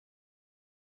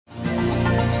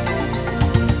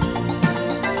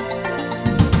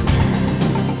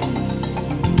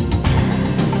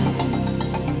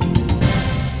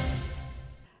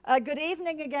Good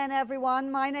evening again,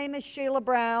 everyone. My name is Sheila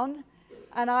Brown,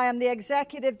 and I am the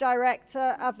Executive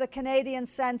Director of the Canadian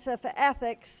Centre for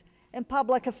Ethics in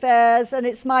Public Affairs, and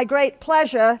it's my great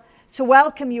pleasure to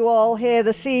welcome you all here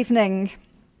this evening.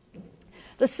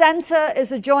 The Centre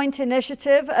is a joint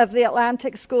initiative of the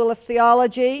Atlantic School of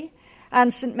Theology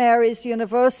and St. Mary's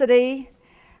University,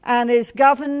 and is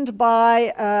governed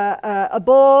by a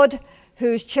board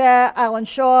whose chair, Alan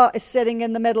Shaw, is sitting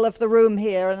in the middle of the room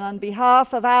here. And on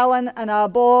behalf of Alan and our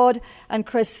board, and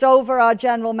Chris Stover, our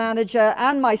general manager,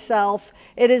 and myself,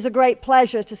 it is a great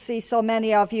pleasure to see so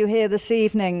many of you here this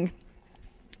evening.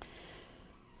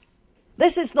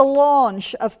 This is the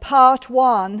launch of part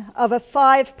one of a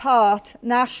 5-part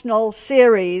national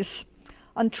series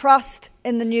on trust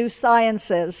in the new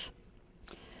sciences.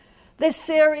 This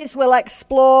series will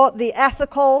explore the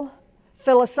ethical,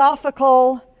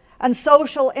 philosophical, and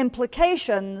social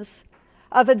implications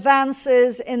of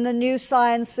advances in the new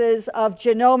sciences of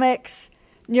genomics,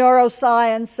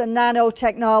 neuroscience, and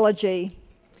nanotechnology.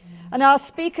 And our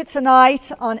speaker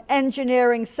tonight on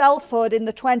engineering selfhood in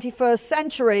the 21st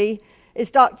century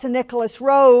is Dr. Nikolas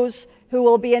Rose, who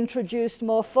will be introduced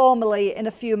more formally in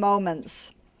a few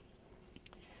moments.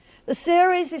 The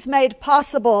series is made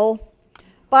possible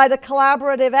by the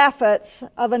collaborative efforts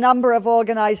of a number of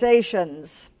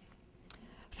organizations.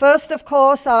 First, of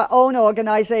course, our own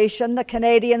organization, the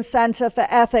Canadian Centre for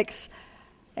Ethics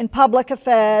in Public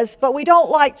Affairs, but we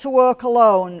don't like to work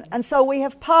alone, and so we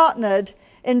have partnered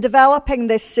in developing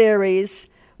this series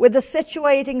with the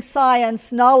Situating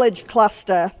Science Knowledge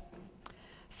Cluster.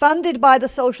 Funded by the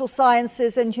Social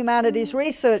Sciences and Humanities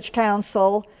Research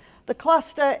Council, the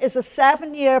cluster is a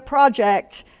 7-year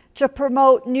project to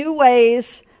promote new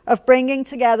ways of bringing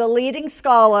together leading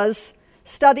scholars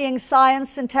studying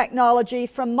science and technology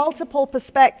from multiple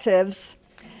perspectives,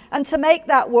 and to make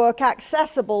that work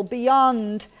accessible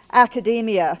beyond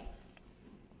academia.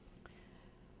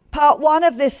 Part one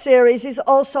of this series is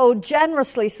also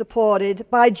generously supported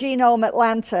by Genome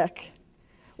Atlantic,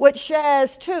 which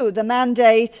shares, too, the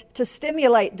mandate to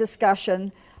stimulate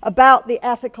discussion about the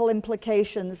ethical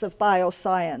implications of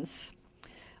bioscience.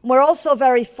 We're also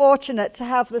very fortunate to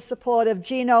have the support of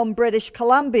Genome British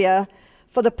Columbia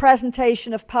for the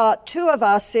presentation of part two of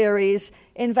our series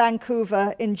in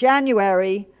Vancouver in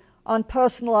January on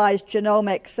personalized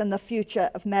genomics and the future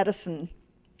of medicine.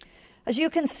 As you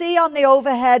can see on the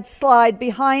overhead slide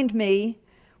behind me,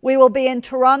 we will be in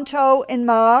Toronto in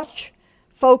March,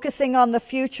 focusing on the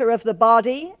future of the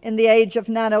body in the age of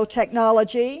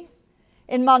nanotechnology,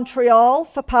 in Montreal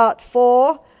for part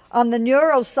 4 on the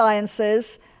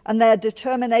neurosciences and their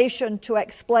determination to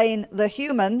explain the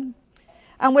human,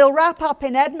 and we'll wrap up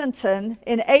in Edmonton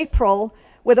in April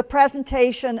with a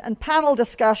presentation and panel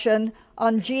discussion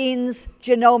on genes,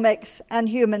 genomics, and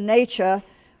human nature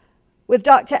with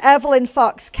Dr. Evelyn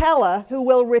Fox-Keller, who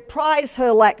will reprise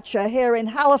her lecture here in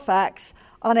Halifax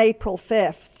on April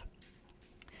 5th.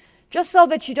 Just so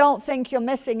that you don't think you're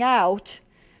missing out,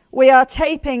 we are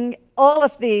taping all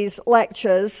of these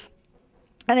lectures,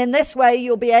 and in this way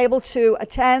you'll be able to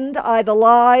attend either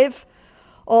live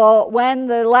or when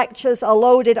the lectures are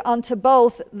loaded onto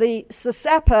both the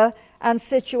CCEPA and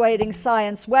Situating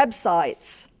Science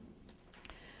websites.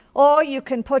 Or you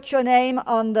can put your name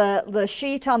on the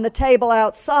sheet on the table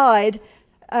outside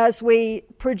as we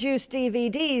produce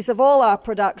DVDs of all our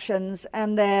productions,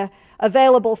 and they're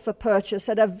available for purchase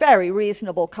at a very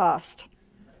reasonable cost.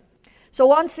 So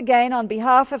once again, on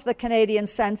behalf of the Canadian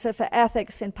Centre for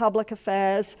Ethics in Public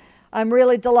Affairs, I'm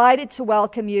really delighted to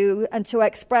welcome you and to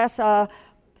express our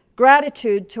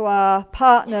gratitude to our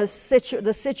partners,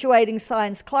 the Situating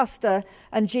Science Cluster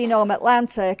and Genome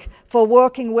Atlantic, for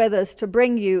working with us to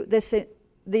bring you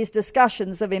these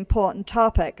discussions of important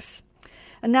topics.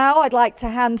 And now I'd like to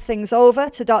hand things over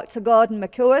to Dr. Gordon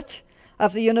McEwitt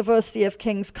of the University of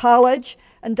King's College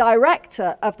and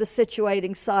Director of the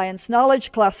Situating Science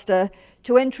Knowledge Cluster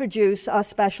to introduce our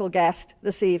special guest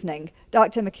this evening,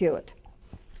 Dr. McEwitt.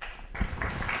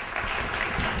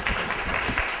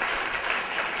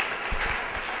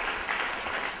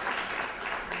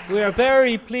 We are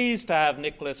very pleased to have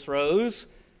Nikolas Rose,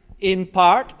 in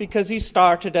part because he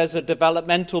started as a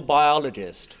developmental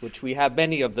biologist, which we have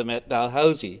many of them at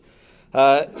Dalhousie.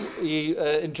 He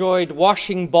enjoyed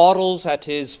washing bottles at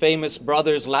his famous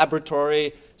brother's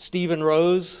laboratory, Stephen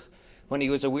Rose, when he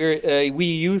was a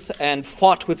wee youth, and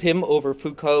fought with him over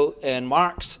Foucault and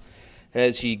Marx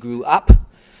as he grew up.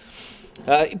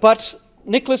 But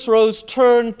Nikolas Rose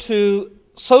turned to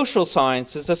social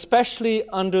sciences, especially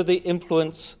under the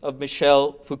influence of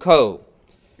Michel Foucault.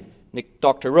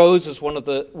 Dr. Rose is one of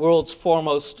the world's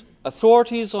foremost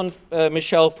authorities on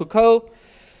Michel Foucault,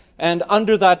 and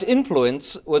under that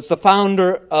influence was the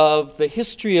founder of the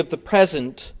History of the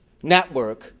Present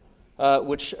network,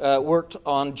 which worked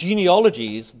on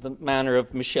genealogies, the manner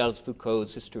of Michel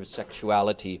Foucault's History of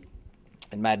Sexuality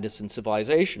and Madness and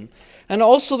Civilization, and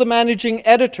also the managing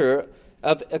editor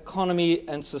of Economy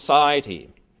and Society.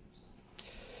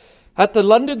 At the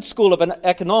London School of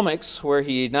Economics, where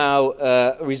he now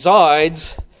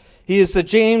resides, he is the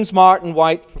James Martin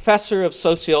White Professor of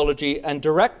Sociology and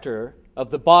Director of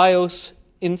the BIOS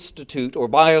Institute or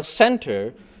BIOS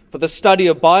Center for the study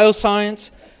of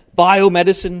bioscience,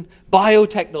 biomedicine,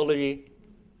 biotechnology,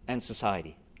 and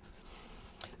society.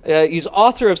 He's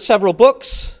author of several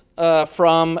books,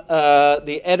 from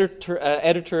the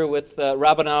editor with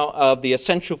Rabanel of The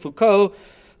Essential Foucault,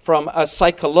 from a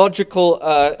psychological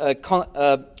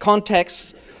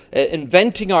context,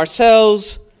 Inventing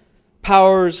Ourselves,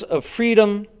 Powers of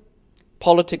Freedom,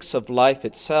 Politics of Life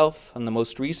Itself, and the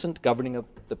most recent, Governing of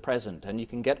the Present. And you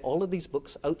can get all of these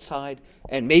books outside,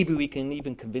 and maybe we can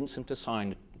even convince him to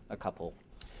sign a couple.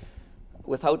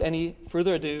 Without any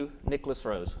further ado, Nikolas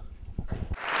Rose.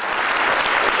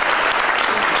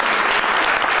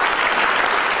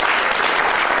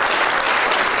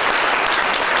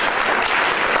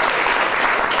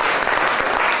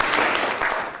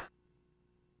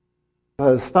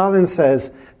 Stalin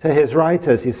says to his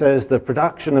writers, he says, the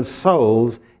production of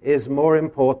souls is more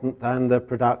important than the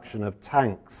production of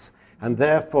tanks. And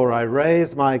therefore I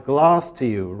raise my glass to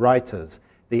you, writers,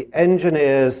 the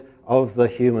engineers of the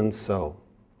human soul.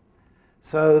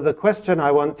 So the question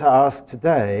I want to ask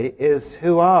today is,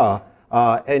 who are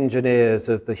our engineers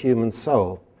of the human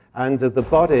soul and of the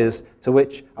bodies to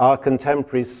which our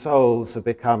contemporary souls have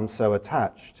become so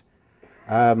attached?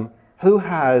 Who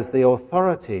has the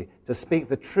authority to speak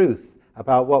the truth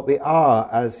about what we are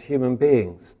as human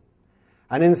beings?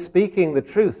 And in speaking the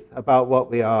truth about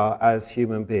what we are as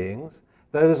human beings,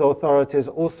 those authorities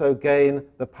also gain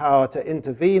the power to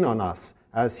intervene on us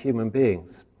as human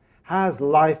beings. Has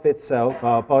life itself,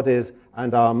 our bodies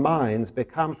and our minds,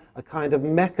 become a kind of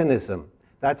mechanism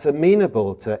that's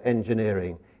amenable to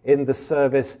engineering in the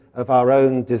service of our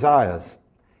own desires?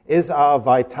 Is our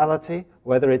vitality,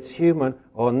 whether it's human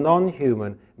or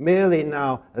non-human, merely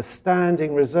now a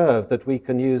standing reserve that we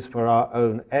can use for our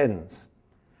own ends?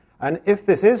 And if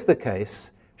this is the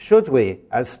case, should we,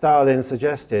 as Stalin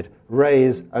suggested,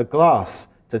 raise a glass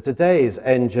to today's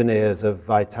engineers of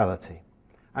vitality?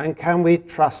 And can we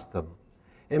trust them?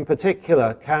 In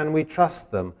particular, can we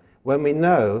trust them when we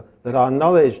know that our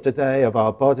knowledge today of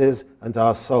our bodies and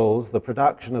our souls, the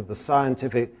production of the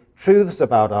scientific truths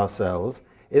about ourselves,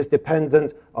 is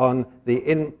dependent on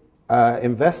the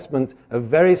investment of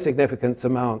very significant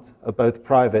amounts of both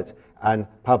private and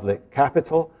public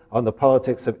capital, on the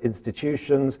politics of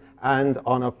institutions, and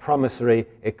on a promissory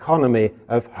economy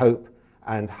of hope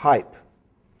and hype?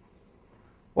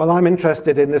 Well, I'm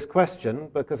interested in this question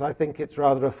because I think it's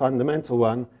rather a fundamental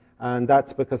one, and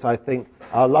that's because I think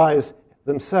our lives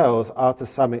themselves are to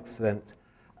some extent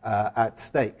at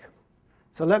stake.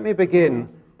 So let me begin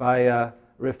by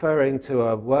referring to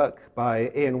a work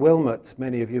by Ian Wilmot.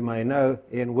 Many of you may know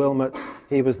Ian Wilmot.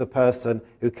 He was the person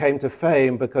who came to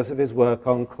fame because of his work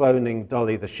on cloning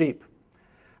Dolly the sheep.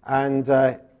 And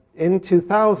in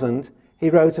 2000, he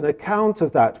wrote an account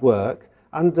of that work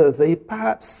under the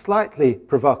perhaps slightly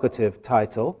provocative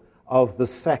title of The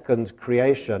Second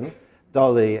Creation,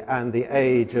 Dolly and the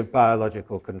Age of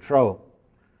Biological Control.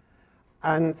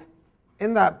 And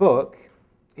in that book,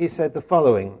 he said the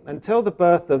following: until the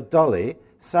birth of Dolly,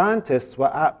 scientists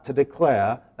were apt to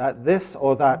declare that this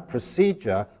or that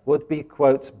procedure would be,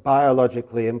 quote,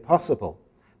 biologically impossible.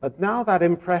 But now that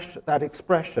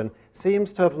expression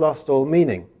seems to have lost all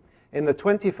meaning. In the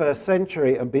 21st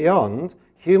century and beyond,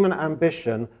 human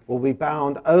ambition will be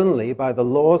bound only by the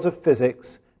laws of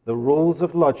physics, the rules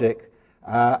of logic,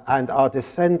 and our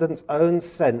descendants' own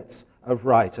sense of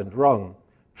right and wrong.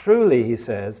 Truly, he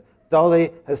says,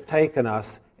 Dolly has taken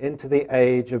us into the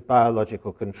age of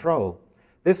biological control.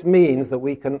 This means that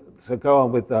we can, to go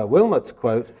on with Wilmot's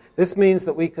quote, this means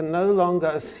that we can no longer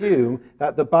assume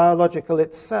that the biological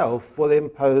itself will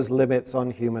impose limits on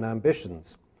human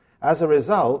ambitions. As a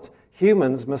result,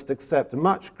 humans must accept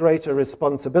much greater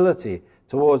responsibility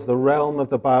towards the realm of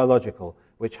the biological,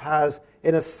 which has,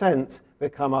 in a sense,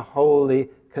 become a wholly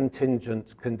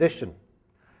contingent condition.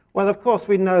 Well, of course,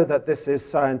 we know that this is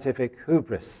scientific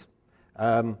hubris.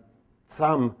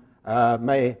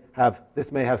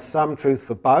 This may have some truth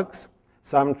for bugs,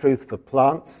 some truth for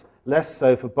plants, less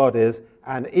so for bodies,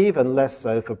 and even less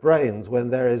so for brains, when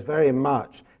there is very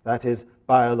much that is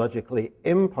biologically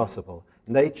impossible.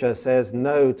 Nature says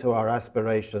no to our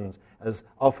aspirations, as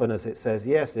often as it says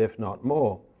yes, if not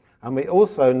more. And we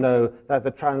also know that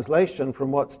the translation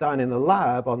from what's done in the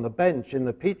lab, on the bench, in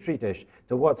the petri dish,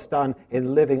 to what's done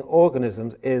in living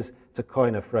organisms is, to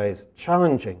coin a phrase,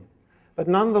 challenging. But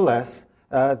nonetheless,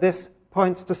 this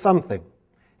points to something.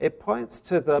 It points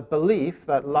to the belief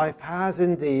that life has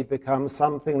indeed become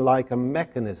something like a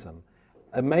mechanism,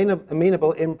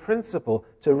 amenable in principle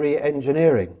to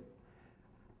re-engineering.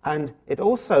 And it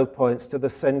also points to the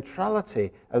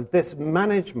centrality of this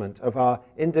management of our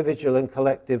individual and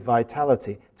collective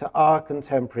vitality to our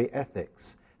contemporary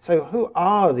ethics. So who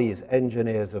are these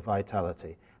engineers of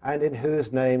vitality, and in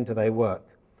whose name do they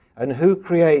work? And who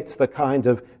creates the kind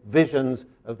of visions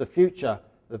of the future,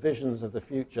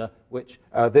 which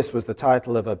this was the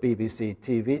title of a BBC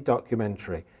TV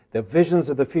documentary, the visions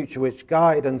of the future which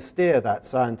guide and steer that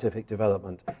scientific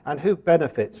development, and who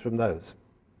benefits from those?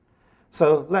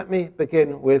 So let me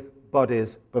begin with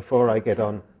bodies before I get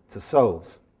on to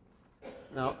souls.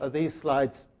 Now, are these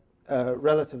slides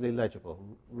relatively legible?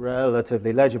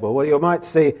 Relatively legible. Well, you might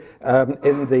see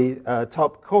in the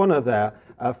top corner there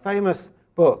a famous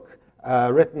book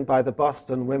written by the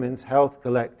Boston Women's Health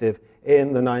Collective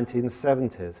in the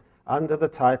 1970s under the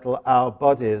title Our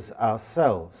Bodies,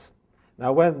 Ourselves.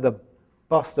 Now, when the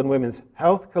Boston Women's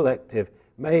Health Collective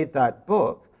made that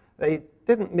book, they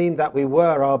didn't mean that we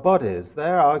were our bodies.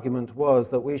 Their argument was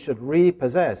that we should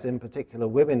repossess, in particular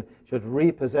women should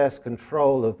repossess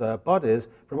control of their bodies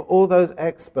from all those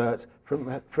experts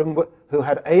who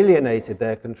had alienated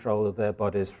their control of their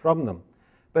bodies from them.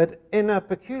 But in a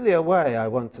peculiar way, I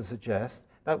want to suggest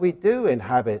that we do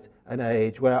inhabit an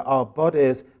age where our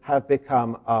bodies have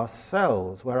become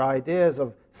ourselves, where ideas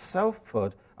of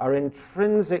selfhood are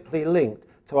intrinsically linked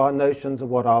to our notions of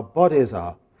what our bodies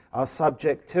are. Our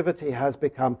subjectivity has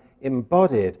become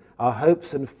embodied. Our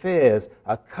hopes and fears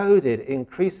are coded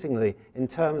increasingly in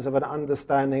terms of an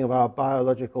understanding of our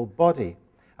biological body.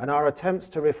 And our attempts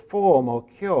to reform or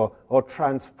cure or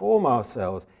transform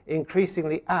ourselves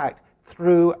increasingly act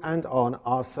through and on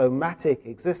our somatic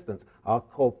existence, our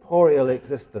corporeal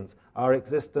existence, our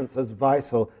existence as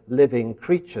vital living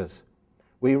creatures.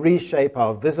 We reshape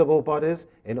our visible bodies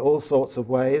in all sorts of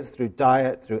ways, through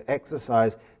diet, through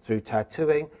exercise, through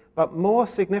tattooing. But more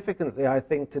significantly, I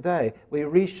think today, we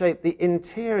reshape the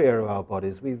interior of our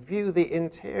bodies. We view the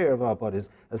interior of our bodies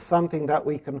as something that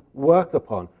we can work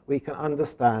upon, we can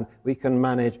understand, we can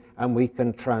manage, and we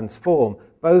can transform,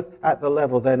 both at the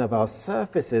level then of our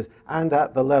surfaces and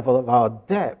at the level of our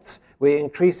depths. We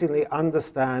increasingly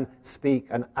understand, speak,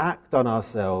 and act on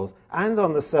ourselves and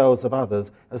on the selves of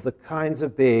others as the kinds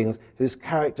of beings whose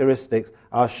characteristics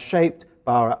are shaped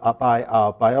by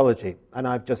our biology. And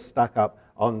I've just stuck up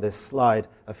on this slide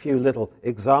a few little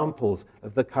examples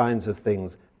of the kinds of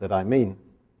things that I mean.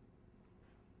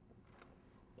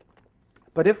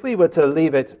 But if we were to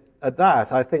leave it at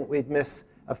that, I think we'd miss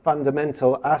a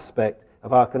fundamental aspect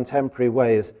of our contemporary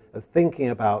ways of thinking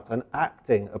about and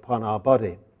acting upon our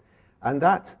body. And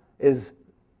that is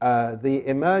the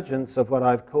emergence of what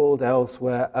I've called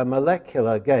elsewhere a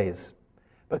molecular gaze.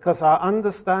 Because our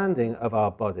understanding of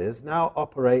our bodies now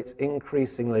operates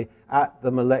increasingly at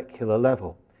the molecular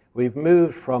level. We've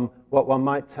moved from what one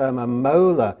might term a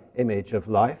molar image of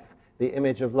life, the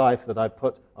image of life that I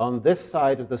put on this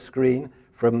side of the screen,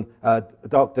 from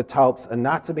Dr. Tulp's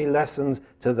anatomy lessons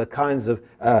to the kinds of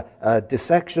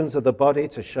dissections of the body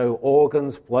to show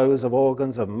organs, flows of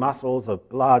organs, of muscles, of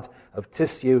blood, of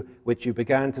tissue, which you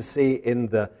began to see in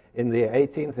the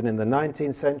 18th and in the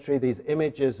 19th century, these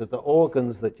images of the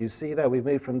organs that you see there. We've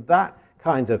moved from that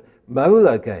kind of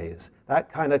molar gaze,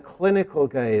 that kind of clinical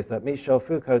gaze that Michel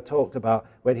Foucault talked about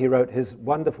when he wrote his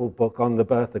wonderful book on the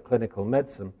birth of clinical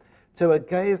medicine, to a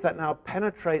gaze that now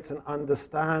penetrates and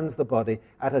understands the body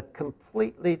at a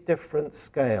completely different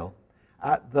scale,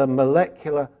 at the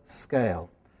molecular scale,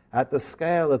 at the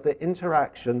scale of the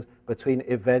interactions between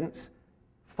events,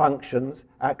 functions,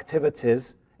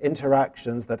 activities,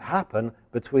 interactions that happen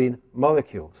between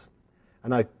molecules.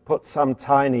 And I put some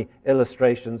tiny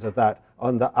illustrations of that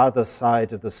on the other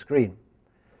side of the screen.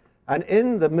 And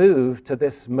in the move to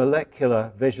this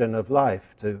molecular vision of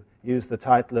life, to use the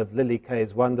title of Lily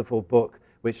Kay's wonderful book,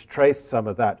 which traced some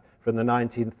of that from the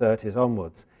 1930s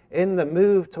onwards, in the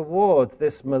move towards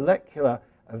this molecular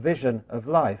vision of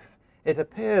life, it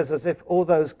appears as if all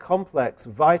those complex,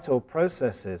 vital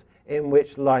processes in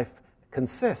which life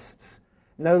consists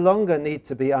no longer need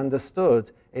to be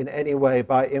understood in any way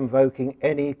by invoking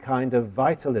any kind of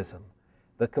vitalism.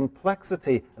 The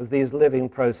complexity of these living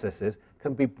processes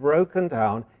can be broken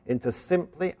down into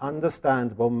simply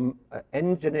understandable,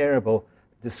 engineerable,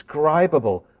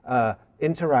 describable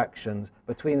interactions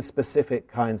between specific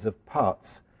kinds of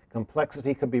parts.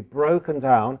 Complexity can be broken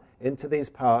down into these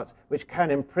parts, which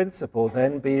can, in principle,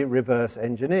 then be reverse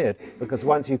engineered, because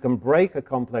once you can break a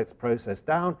complex process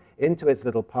down into its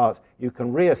little parts, you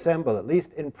can reassemble, at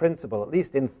least in principle, at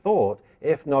least in thought,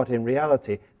 if not in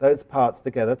reality, those parts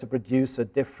together to produce a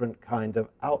different kind of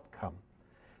outcome.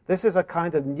 This is a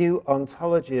kind of new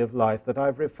ontology of life that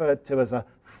I've referred to as a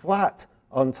flat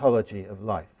ontology of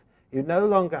life. You no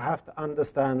longer have to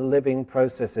understand living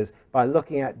processes by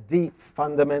looking at deep,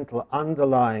 fundamental,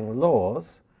 underlying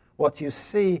laws. What you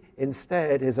see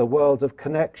instead is a world of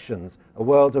connections, a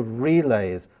world of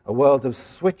relays, a world of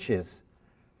switches,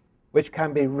 which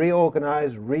can be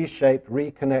reorganized, reshaped,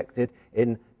 reconnected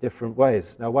in different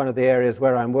ways. Now, one of the areas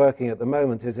where I'm working at the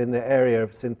moment is in the area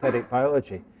of synthetic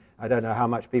biology. I don't know how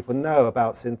much people know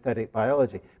about synthetic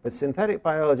biology, but synthetic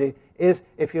biology is,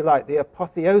 if you like, the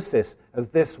apotheosis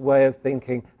of this way of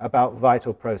thinking about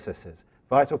vital processes.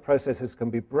 Vital processes can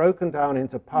be broken down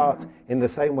into parts in the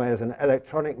same way as an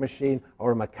electronic machine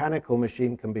or a mechanical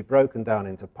machine can be broken down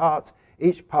into parts.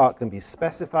 Each part can be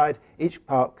specified, each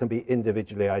part can be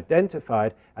individually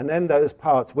identified, and then those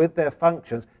parts with their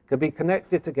functions can be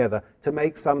connected together to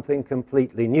make something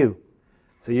completely new.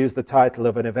 To use the title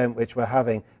of an event which we're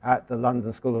having at the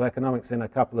London School of Economics in a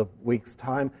couple of weeks'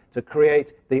 time, to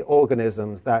create the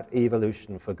organisms that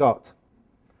evolution forgot.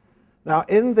 Now,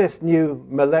 in this new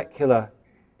molecular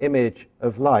image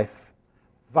of life,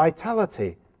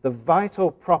 vitality, the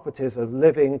vital properties of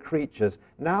living creatures,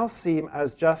 now seem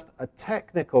as just a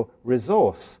technical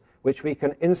resource which we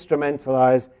can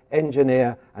instrumentalize,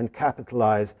 engineer, and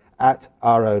capitalize at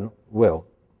our own will.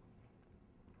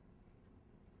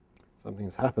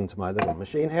 Something's happened to my little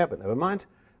machine here, but never mind.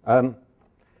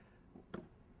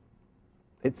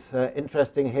 It's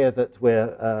interesting here that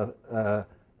we're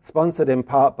sponsored in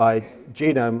part by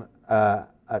Genome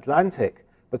Atlantic,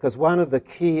 because one of the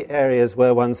key areas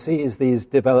where one sees these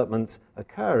developments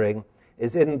occurring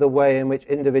is in the way in which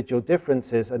individual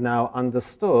differences are now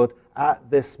understood at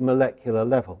this molecular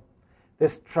level.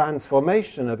 This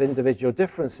transformation of individual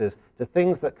differences to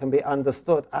things that can be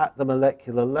understood at the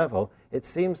molecular level, it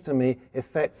seems to me,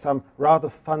 affects some rather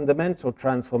fundamental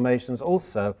transformations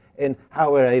also in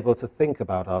how we're able to think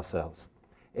about ourselves.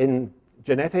 In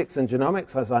genetics and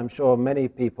genomics, as I'm sure many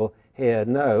people here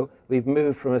know, we've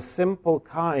moved from a simple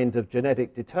kind of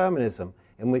genetic determinism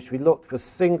in which we looked for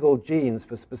single genes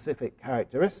for specific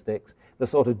characteristics, the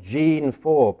sort of gene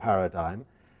for paradigm,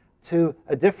 to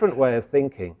a different way of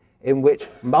thinking in which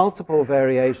multiple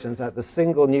variations at the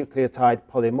single nucleotide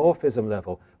polymorphism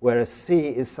level, where a C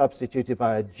is substituted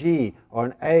by a G or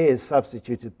an A is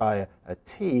substituted by a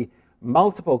T,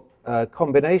 multiple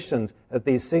combinations of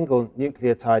these single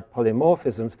nucleotide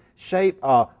polymorphisms shape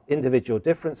our individual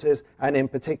differences and in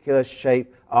particular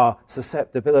shape our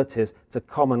susceptibilities to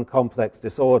common complex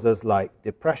disorders like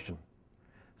depression.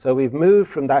 So we've moved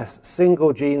from that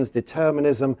single genes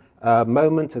determinism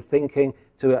moment of thinking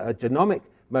to a genomic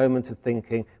moment of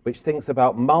thinking which thinks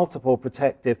about multiple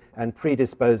protective and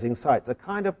predisposing sites, a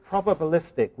kind of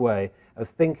probabilistic way of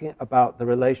thinking about the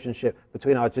relationship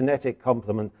between our genetic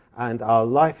complement and our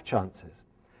life chances.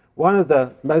 One of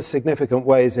the most significant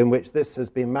ways in which this has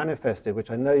been manifested,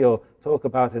 which I know you'll talk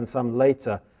about in some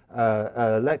later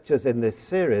lectures in this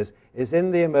series, is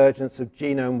in the emergence of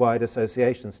genome-wide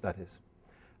association studies.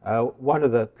 One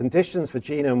of the conditions for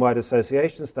genome-wide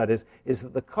association studies is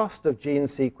that the cost of gene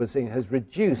sequencing has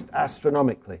reduced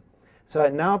astronomically. So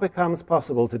it now becomes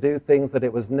possible to do things that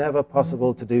it was never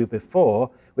possible to do before,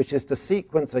 which is to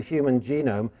sequence a human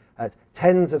genome at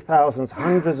tens of thousands,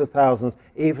 hundreds of thousands,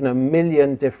 even 1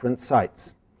 million different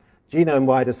sites.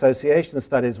 Genome-wide association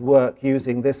studies work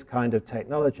using this kind of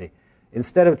technology.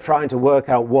 Instead of trying to work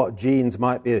out what genes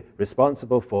might be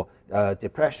responsible for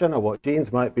depression, or what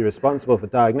genes might be responsible for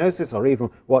diagnosis, or even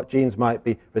what genes might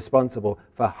be responsible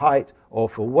for height or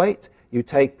for weight, you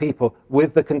take people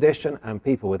with the condition and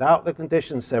people without the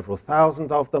condition, several thousand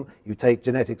of them, you take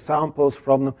genetic samples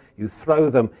from them, you throw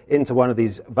them into one of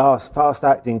these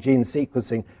fast-acting gene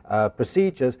sequencing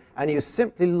procedures, and you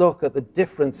simply look at the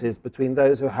differences between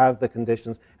those who have the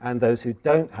conditions and those who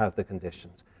don't have the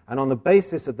conditions. And on the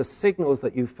basis of the signals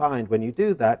that you find when you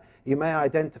do that, you may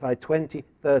identify 20,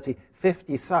 30,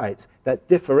 50 sites that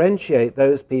differentiate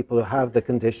those people who have the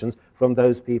conditions from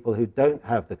those people who don't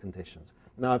have the conditions.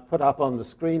 Now, I've put up on the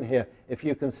screen here, if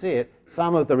you can see it,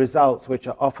 some of the results which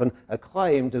are often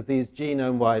acclaimed of these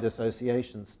genome-wide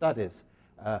association studies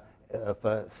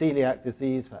for celiac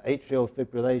disease, for atrial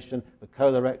fibrillation, for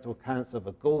colorectal cancer,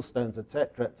 for gallstones,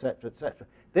 etc., etc., etc.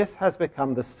 This has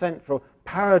become the central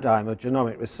paradigm of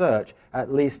genomic research,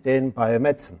 at least in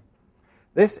biomedicine.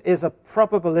 This is a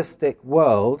probabilistic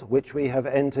world which we have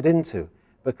entered into,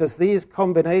 because these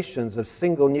combinations of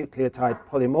single nucleotide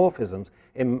polymorphisms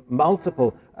in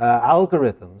multiple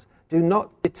algorithms do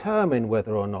not determine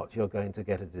whether or not you're going to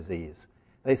get a disease.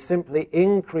 They simply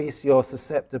increase your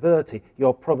susceptibility,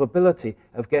 your probability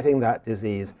of getting that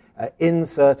disease in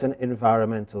certain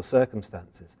environmental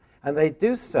circumstances. And they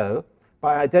do so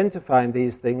by identifying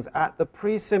these things at the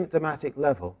pre-symptomatic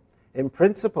level. In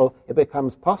principle, it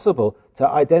becomes possible to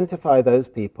identify those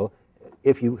people,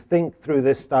 if you think through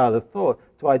this style of thought,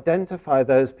 to identify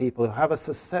those people who have a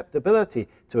susceptibility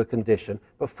to a condition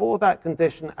before that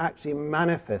condition actually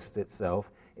manifests itself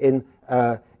in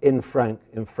frank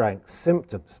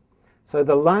symptoms. So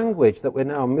the language that we're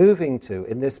now moving to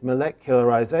in this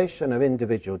molecularization of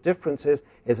individual differences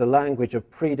is a language of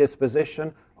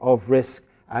predisposition, of risk,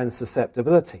 and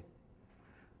susceptibility.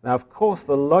 Now, of course,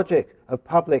 the logic of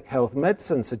public health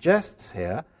medicine suggests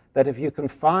here that if you can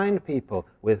find people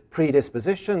with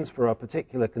predispositions for a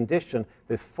particular condition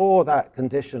before that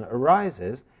condition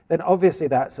arises, then obviously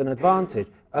that's an advantage.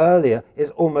 Earlier is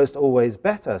almost always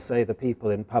better, say the people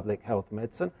in public health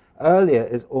medicine. Earlier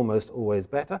is almost always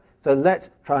better. So let's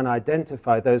try and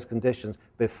identify those conditions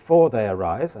before they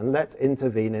arise, and let's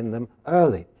intervene in them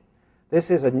early. This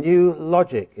is a new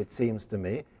logic, it seems to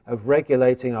me, of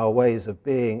regulating our ways of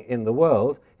being in the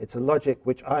world. It's a logic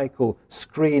which I call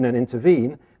screen and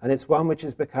intervene, and it's one which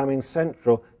is becoming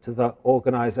central to the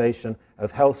organization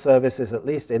of health services, at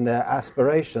least in their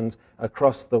aspirations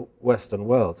across the Western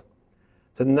world.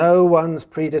 To know one's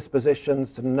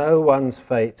predispositions, to know one's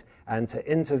fate, and to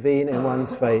intervene in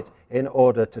one's fate in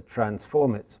order to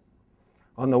transform it.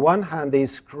 On the one hand,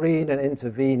 these screen and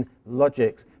intervene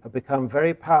logics have become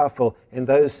very powerful in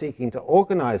those seeking to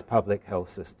organize public health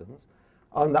systems.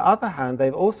 On the other hand,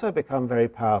 they've also become very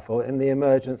powerful in the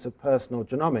emergence of personal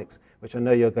genomics, which I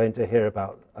know you're going to hear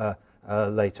about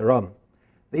later on.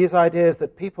 These ideas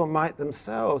that people might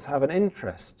themselves have an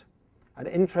interest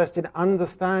in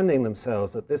understanding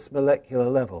themselves at this molecular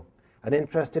level, an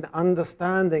interest in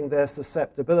understanding their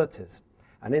susceptibilities,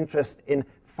 an interest in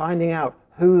finding out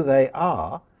who they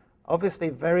are, obviously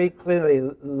very clearly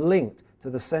linked to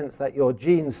the sense that your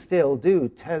genes still do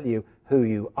tell you who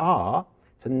you are.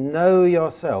 To know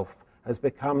yourself has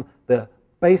become the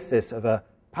basis of a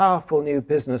powerful new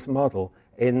business model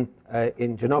in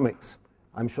genomics.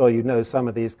 I'm sure you know some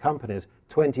of these companies,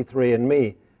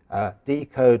 23andMe,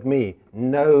 Decode Me,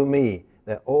 Know Me.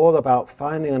 They're all about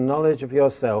finding a knowledge of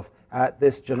yourself at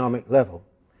this genomic level.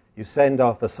 You send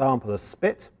off a sample of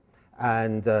spit,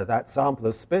 and that sample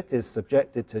of spit is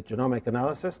subjected to genomic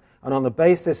analysis, and on the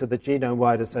basis of the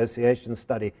genome-wide association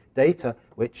study data,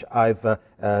 which I've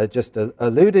just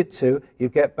alluded to, you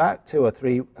get back 2 or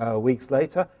 3 weeks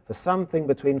later for something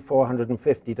between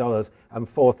 $450 and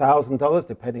 $4,000,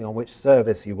 depending on which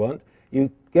service you want.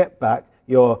 You get back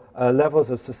your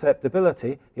levels of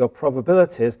susceptibility, your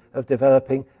probabilities of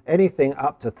developing anything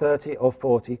up to 30 or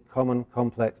 40 common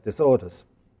complex disorders.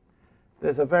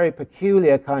 There's a very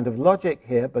peculiar kind of logic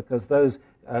here, because those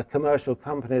commercial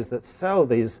companies that sell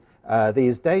these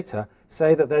data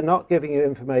say that they're not giving you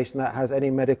information that has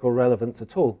any medical relevance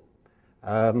at all.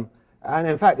 And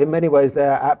in fact, in many ways,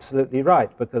 they're absolutely right,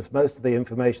 because most of the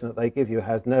information that they give you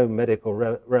has no medical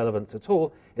relevance at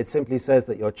all. It simply says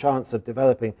that your chance of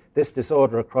developing this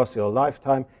disorder across your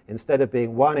lifetime, instead of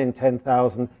being 1 in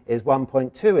 10,000, is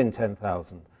 1.2 in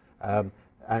 10,000.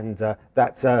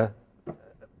 That's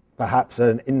perhaps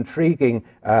an intriguing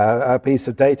piece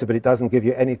of data, but it doesn't give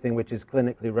you anything which is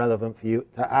clinically relevant for you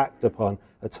to act upon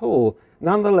at all.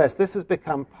 Nonetheless, this has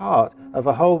become part of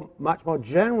a whole much more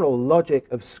general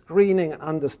logic of screening and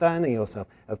understanding yourself,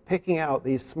 of picking out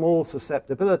these small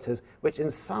susceptibilities, which in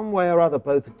some way or other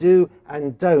both do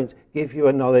and don't give you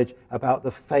a knowledge about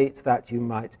the fate that you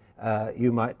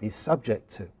might be subject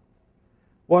to.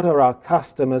 What are our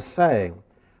customers saying?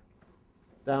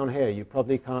 Down here, you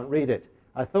probably can't read it.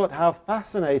 I thought how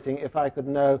fascinating if I could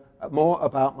know more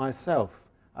about myself.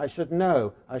 I should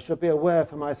know, I should be aware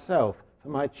for myself, for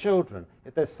my children.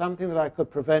 If there's something that I could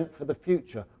prevent for the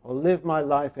future or live my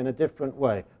life in a different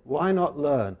way, why not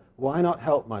learn? Why not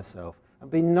help myself and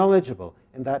be knowledgeable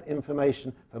in that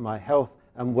information for my health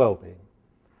and well-being?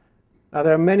 Now,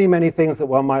 there are many, many things that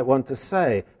one might want to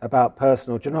say about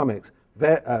personal genomics,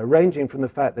 ranging from the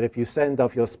fact that if you send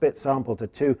off your spit sample to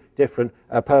 2 different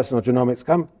personal genomics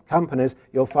companies,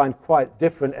 you'll find quite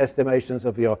different estimations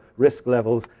of your risk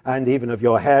levels and even of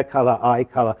your hair color, eye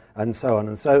color, and so on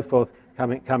and so forth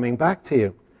coming back to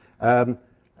you.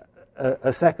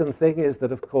 A second thing is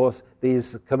that, of course,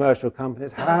 these commercial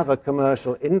companies have a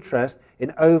commercial interest in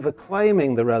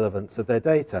overclaiming the relevance of their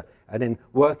data and in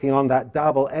working on that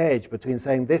double edge between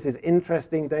saying this is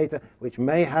interesting data which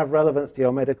may have relevance to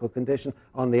your medical condition.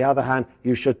 On the other hand,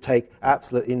 you should take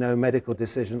absolutely no medical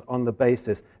decision on the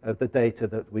basis of the data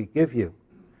that we give you.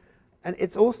 And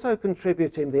it's also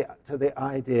contributing to the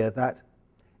idea that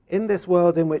in this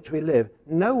world in which we live,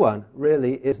 no one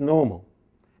really is normal.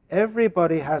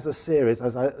 Everybody has a series,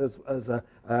 as a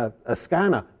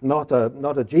scanner, not a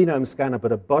genome scanner,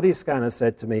 but a body scanner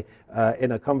said to me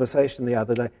in a conversation the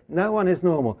other day, no one is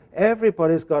normal.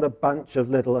 Everybody's got a bunch of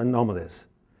little anomalies.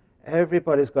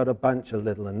 Everybody's got a bunch of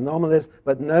little anomalies,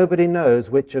 but nobody knows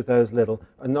which of those little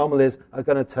anomalies are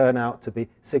going to turn out to be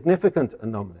significant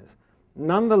anomalies.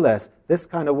 Nonetheless, this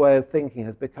kind of way of thinking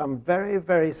has become very,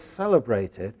 very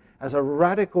celebrated as a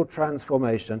radical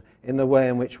transformation in the way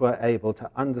in which we're able to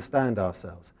understand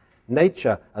ourselves.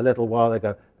 Nature, a little while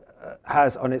ago,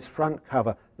 has on its front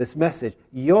cover this message,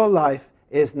 your life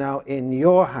is now in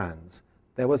your hands.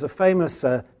 There was a famous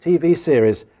TV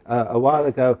series a while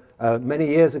ago, many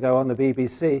years ago on the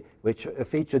BBC, which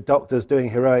featured doctors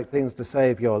doing heroic things to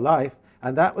save your life,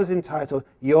 and that was entitled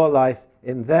Your Life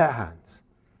in Their Hands.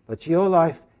 But your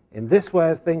life in this way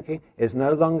of thinking is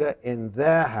no longer in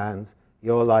their hands.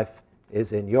 Your life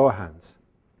is in your hands.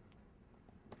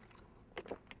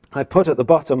 I put at the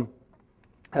bottom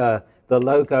the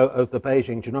logo of the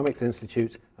Beijing Genomics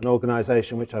Institute, an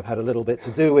organization which I've had a little bit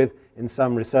to do with in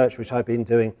some research which I've been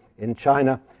doing in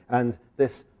China. And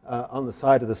this, on the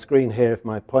side of the screen here, if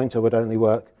my pointer would only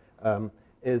work,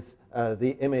 is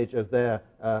the image of their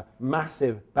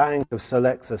massive bank of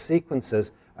Solexa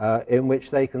sequencers in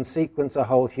which they can sequence a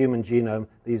whole human genome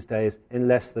these days in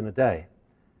less than a day.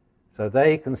 So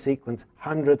they can sequence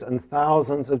hundreds and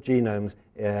thousands of genomes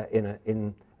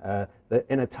in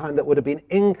a time that would have been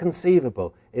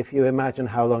inconceivable if you imagine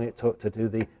how long it took to do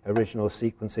the original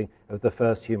sequencing of the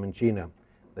first human genome.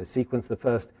 They sequenced the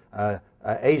first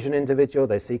Asian individual,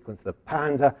 they sequenced the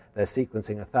panda, they're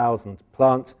sequencing 1,000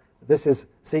 plants. This is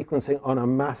sequencing on a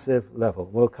massive level.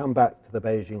 We'll come back to the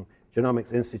Beijing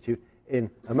Genomics Institute in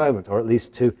a moment, or at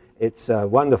least to its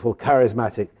wonderful,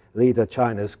 charismatic leader,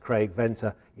 China's Craig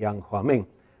Venter, Yang Huaming.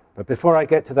 But before I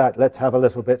get to that, let's have a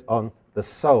little bit on the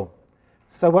soul.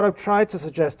 So what I've tried to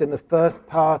suggest in the first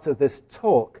part of this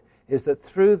talk is that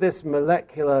through this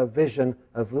molecular vision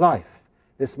of life,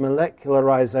 this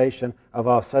molecularization of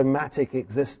our somatic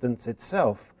existence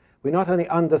itself, we not only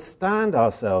understand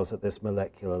ourselves at this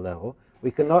molecular level, we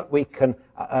can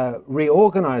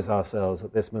reorganize ourselves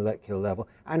at this molecular level,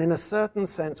 and in a certain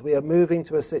sense we are moving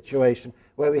to a situation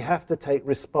where we have to take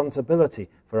responsibility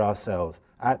for ourselves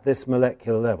at this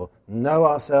molecular level, know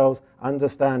ourselves,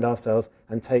 understand ourselves,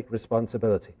 and take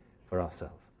responsibility for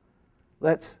ourselves.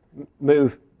 Let's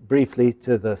move briefly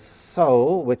to the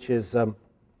soul, which is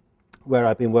where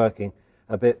I've been working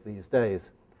a bit these days.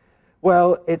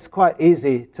 Well, it's quite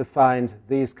easy to find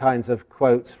these kinds of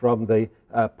quotes from the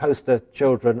poster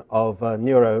children of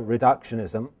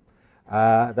neuroreductionism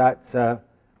that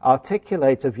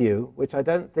articulate a view, which I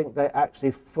don't think they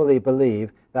actually fully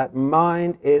believe, that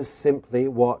mind is simply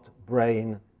what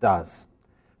brain does.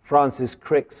 Francis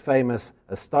Crick's famous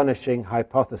astonishing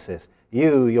hypothesis,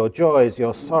 you, your joys,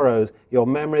 your sorrows, your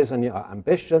memories and your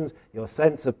ambitions, your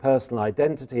sense of personal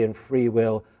identity and free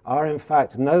will are in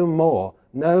fact no more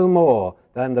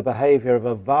than the behavior of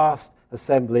a vast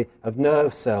assembly of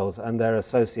nerve cells and their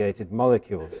associated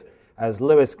molecules. As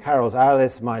Lewis Carroll's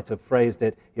Alice might have phrased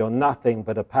it, you're nothing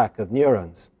but a pack of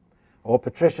neurons. Or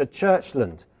Patricia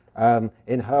Churchland,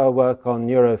 in her work on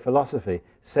neurophilosophy,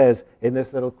 says in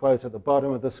this little quote at the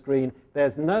bottom of the screen,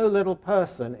 there's no little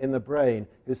person in the brain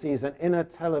who sees an inner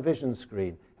television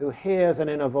screen, who hears an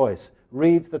inner voice,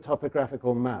 reads the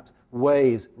topographical maps,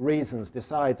 weighs, reasons,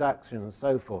 decides action, and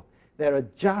so forth. There are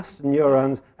just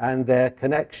neurons and their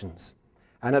connections.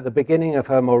 And at the beginning of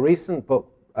her more recent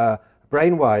book,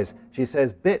 Brainwise, she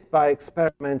says, bit by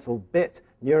experimental bit,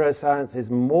 neuroscience is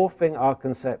morphing our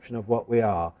conception of what we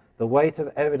are. The weight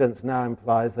of evidence now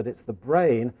implies that it's the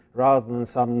brain, rather than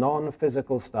some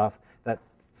non-physical stuff, that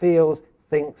feels,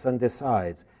 thinks, and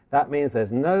decides. That means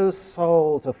there's no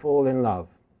soul to fall in love.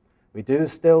 We do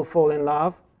still fall in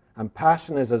love, and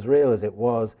passion is as real as it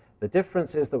was. The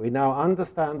difference is that we now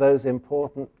understand those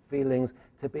important feelings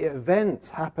to be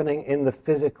events happening in the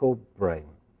physical brain.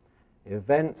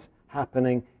 Events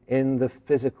happening in the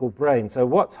physical brain. So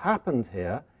what's happened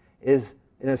here is,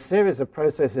 in a series of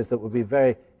processes that would be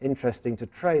very interesting to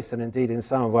trace, and indeed in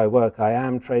some of my work I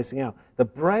am tracing out, the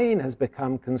brain has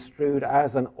become construed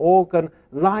as an organ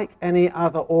like any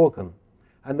other organ.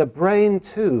 And the brain,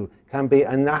 too, can be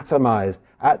anatomized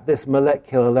at this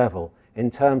molecular level in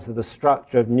terms of the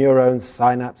structure of neurons,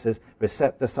 synapses,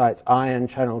 receptor sites, ion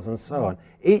channels, and so on.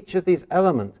 Each of these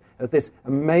elements of this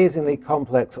amazingly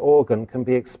complex organ can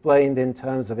be explained in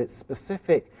terms of its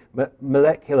specific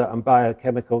molecular and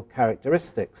biochemical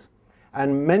characteristics.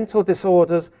 And mental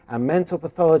disorders and mental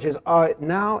pathologies are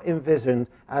now envisioned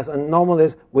as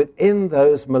anomalies within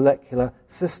those molecular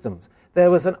systems.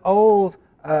 There was an old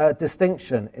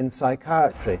distinction in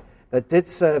psychiatry that did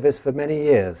service for many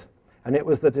years, and it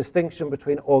was the distinction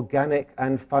between organic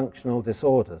and functional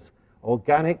disorders.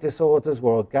 Organic disorders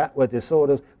were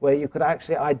disorders where you could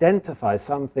actually identify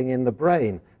something in the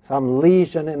brain, some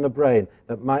lesion in the brain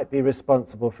that might be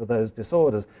responsible for those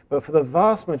disorders. But for the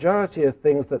vast majority of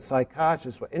things that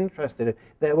psychiatrists were interested in,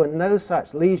 there were no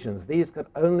such lesions. These could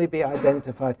only be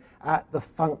identified at the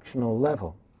functional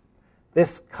level.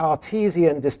 This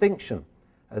Cartesian distinction,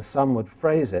 as some would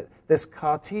phrase it, this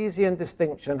Cartesian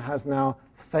distinction has now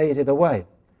faded away.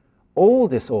 All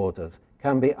disorders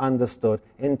can be understood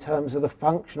in terms of the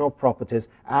functional properties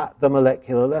at the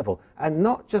molecular level. And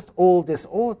not just all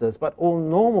disorders, but all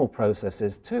normal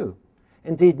processes too.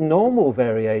 Indeed, normal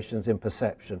variations in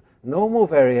perception, normal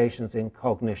variations in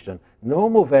cognition,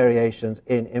 normal variations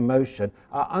in emotion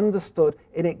are understood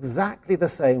in exactly the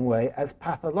same way as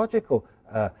pathological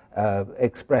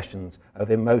expressions of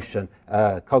emotion,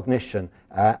 cognition,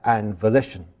 and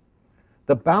volition.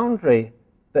 The boundary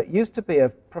that used to be a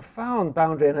profound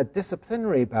boundary and a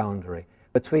disciplinary boundary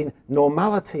between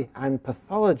normality and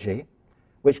pathology,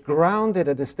 which grounded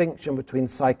a distinction between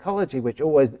psychology, which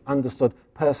always understood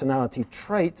personality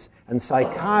traits, and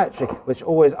psychiatry, which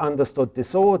always understood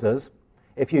disorders.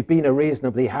 If you'd been a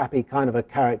reasonably happy kind of a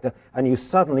character and you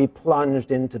suddenly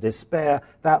plunged into despair,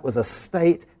 that was a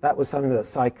state, that was something that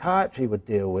psychiatry would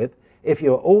deal with. If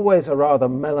you were always a rather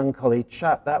melancholy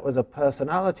chap, that was a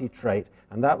personality trait,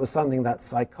 and that was something that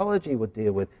psychology would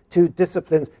deal with. Two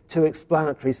disciplines, two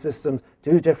explanatory systems,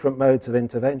 two different modes of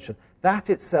intervention. That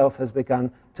itself has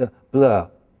begun to blur.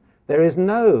 There is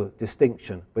no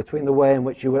distinction between the way in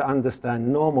which you would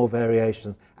understand normal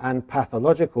variations and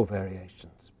pathological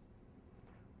variations.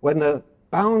 When the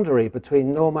boundary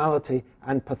between normality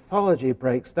and pathology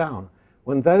breaks down,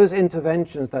 when those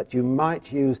interventions that you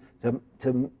might use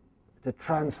to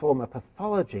transform a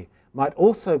pathology might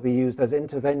also be used as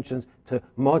interventions to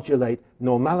modulate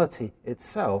normality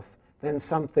itself, then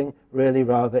something really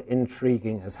rather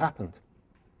intriguing has happened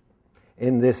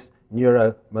in this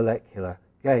neuromolecular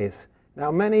gaze.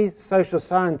 Now, many social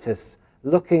scientists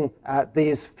looking at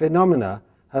these phenomena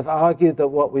have argued that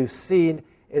what we've seen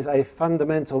is a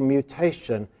fundamental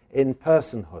mutation in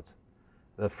personhood.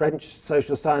 The French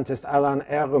social scientist Alain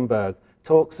Ehrenberg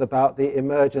talks about the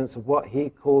emergence of what he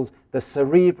calls the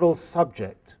cerebral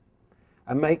subject,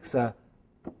 and makes a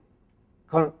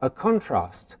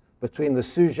contrast between the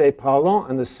sujet parlant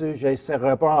and the sujet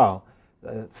cérébral,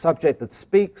 the subject that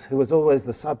speaks, who was always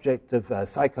the subject of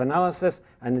psychoanalysis,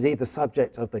 and indeed the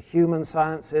subject of the human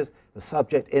sciences, the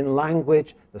subject in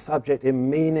language, the subject in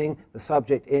meaning, the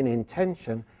subject in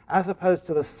intention, as opposed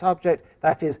to the subject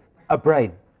that is a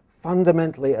brain,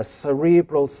 fundamentally a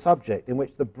cerebral subject in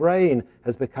which the brain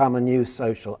has become a new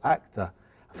social actor.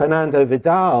 Fernando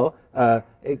Vidal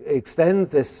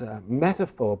extends this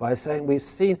metaphor by saying we've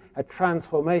seen a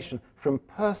transformation from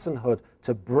personhood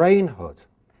to brainhood.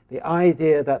 The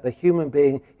idea that the human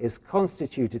being is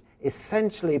constituted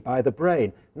essentially by the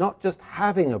brain, not just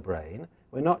having a brain.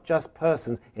 We're not just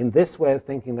persons in this way of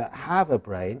thinking that have a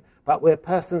brain, but we're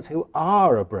persons who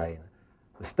are a brain.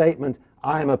 The statement,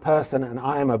 I am a person and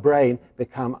I am a brain,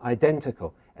 become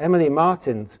identical. Emily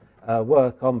Martin's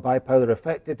work on bipolar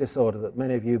affective disorder that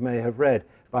many of you may have read,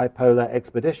 Bipolar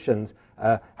Expeditions,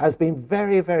 has been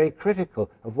very, very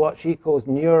critical of what she calls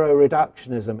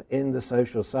neuroreductionism in the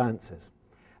social sciences.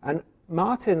 And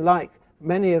Martin, like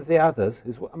many of the others,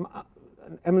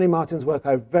 Emily Martin's work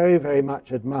I very, very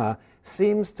much admire,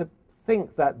 seems to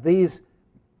think that these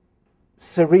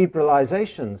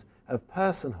cerebralizations of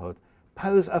personhood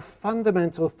pose a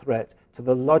fundamental threat to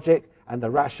the logic and the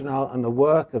rationale and the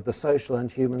work of the social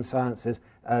and human sciences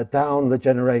down the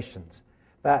generations.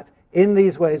 That in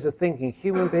these ways of thinking,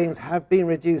 human beings have been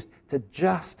reduced to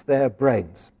just their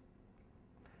brains.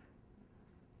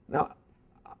 Now,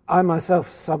 I myself,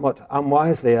 somewhat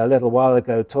unwisely a little while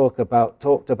ago, talked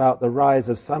about the rise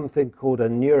of something called a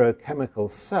neurochemical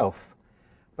self.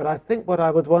 But I think what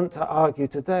I would want to argue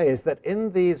today is that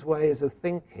in these ways of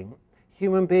thinking,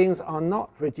 human beings are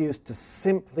not reduced to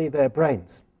simply their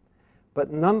brains.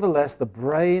 But nonetheless, the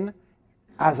brain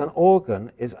as an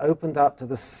organ is opened up to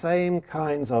the same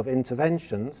kinds of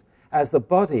interventions as the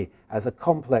body, as a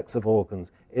complex of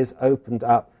organs, is opened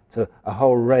up to a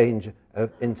whole range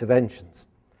of interventions.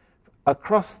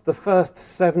 Across the first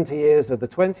 70 years of the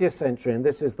 20th century, and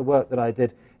this is the work that I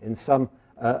did in some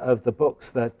of the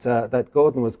books that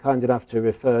Gordon was kind enough to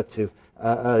refer to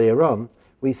earlier on,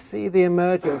 we see the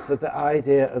emergence of the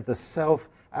idea of the self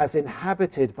as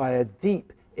inhabited by a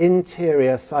deep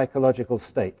interior psychological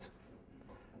state,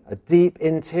 a deep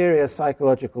interior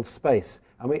psychological space.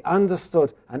 And we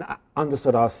understood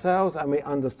ourselves and we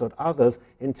understood others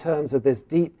in terms of this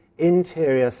deep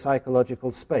interior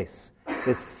psychological space,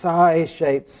 this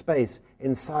psi-shaped space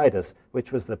inside us,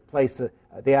 which was the place,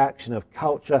 the action of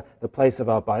culture, the place of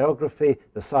our biography,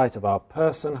 the site of our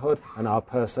personhood and our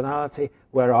personality,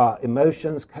 where our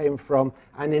emotions came from,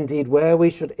 and indeed where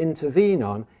we should intervene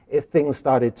on if things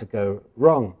started to go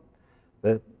wrong.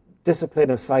 The discipline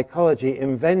of psychology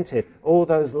invented all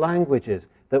those languages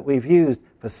that we've used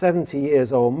for 70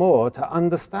 years or more to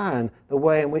understand the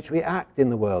way in which we act in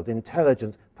the world: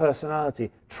 intelligence,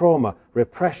 personality, trauma,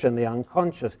 repression, the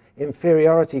unconscious,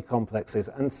 inferiority complexes,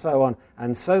 and so on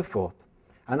and so forth.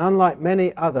 And unlike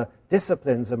many other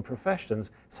disciplines and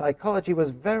professions, psychology was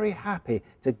very happy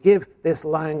to give this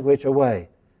language away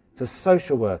to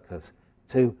social workers,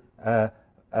 to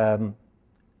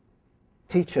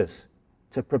teachers,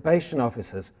 to probation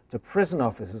officers, to prison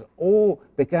officers. All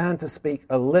began to speak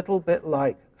a little bit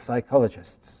like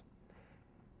psychologists.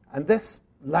 And this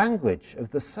language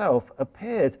of the self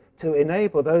appeared to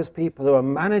enable those people who are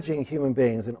managing human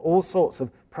beings in all sorts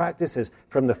of practices,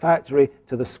 from the factory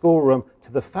to the schoolroom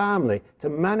to the family, to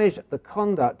manage the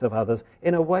conduct of others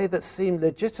in a way that seemed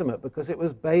legitimate because it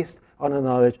was based on a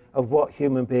knowledge of what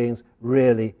human beings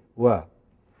really were.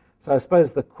 So I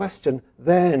suppose the question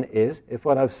then is, if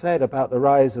what I've said about the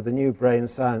rise of the new brain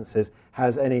sciences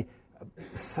has any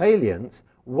salience,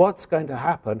 what's going to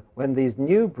happen when these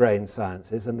new brain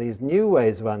sciences and these new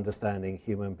ways of understanding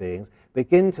human beings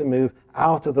begin to move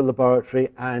out of the laboratory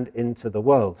and into the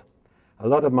world? A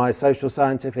lot of my social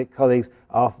scientific colleagues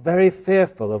are very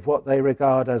fearful of what they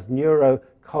regard as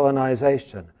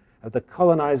neurocolonization, of the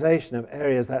colonization of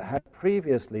areas that had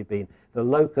previously been the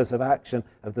locus of action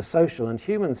of the social and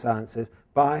human sciences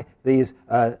by these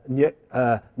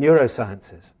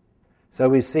neurosciences. So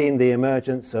we've seen the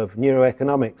emergence of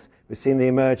neuroeconomics, we've seen the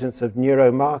emergence of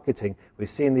neuromarketing, we've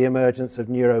seen the emergence of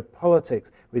neuropolitics,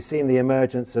 we've seen the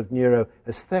emergence of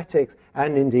neuroaesthetics,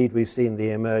 and indeed we've seen the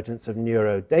emergence of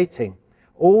neurodating.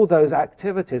 All those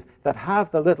activities that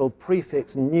have the little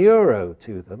prefix neuro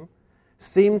to them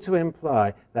seem to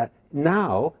imply that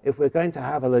now, if we're going to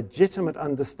have a legitimate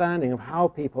understanding of how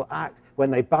people act when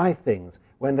they buy things,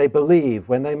 when they believe,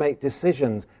 when they make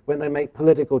decisions, when they make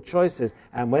political choices,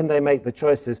 and when they make the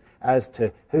choices as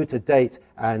to who to date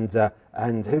and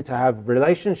who to have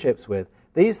relationships with,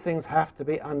 these things have to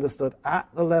be understood at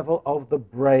the level of the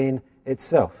brain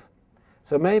itself.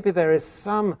 So maybe there is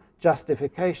some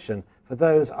justification for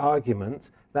those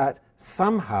arguments that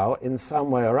somehow, in some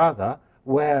way or other,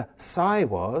 where psi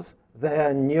was,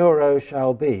 there neuro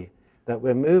shall be. That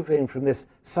we're moving from this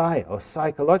psi, or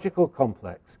psychological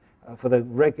complex, for the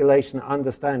regulation and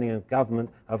understanding of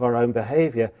government of our own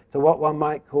behavior, to what one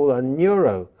might call a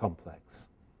neuro complex.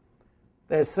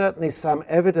 There's certainly some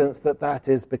evidence that that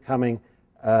is becoming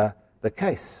the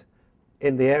case.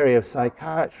 In the area of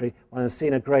psychiatry, one has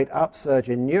seen a great upsurge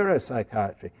in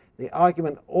neuropsychiatry. The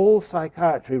argument all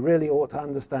psychiatry really ought to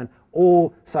understand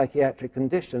all psychiatric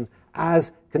conditions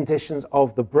as conditions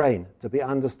of the brain, to be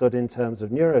understood in terms of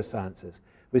neurosciences.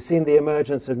 We've seen the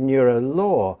emergence of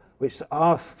neurolaw, which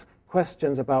asks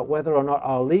questions about whether or not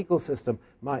our legal system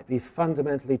might be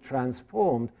fundamentally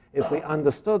transformed if we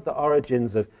understood the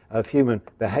origins of human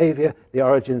behavior, the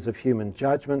origins of human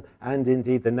judgment, and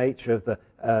indeed the nature of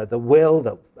the will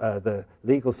that the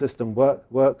legal system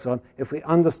works on. If we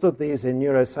understood these in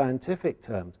neuroscientific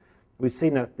terms, we've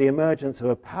seen the emergence of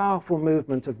a powerful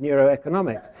movement of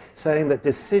neuroeconomics, saying that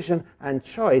decision and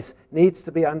choice needs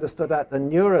to be understood at the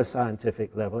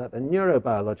neuroscientific level, at the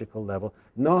neurobiological level,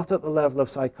 not at the level of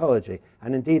psychology.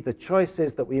 And indeed, the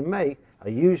choices that we make are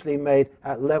usually made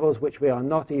at levels which we are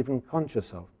not even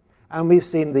conscious of. And we've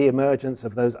seen the emergence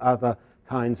of those other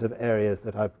kinds of areas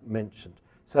that I've mentioned.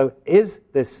 So is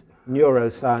this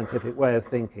neuroscientific way of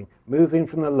thinking moving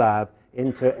from the lab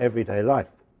into everyday life?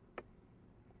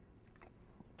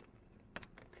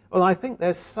 Well, I think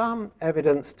there's some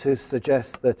evidence to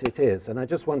suggest that it is, and I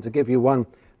just want to give you one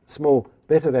small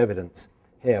bit of evidence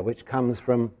here, which comes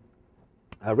from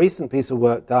a recent piece of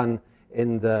work done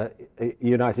in the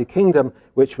United Kingdom,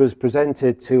 which was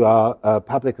presented to our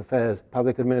Public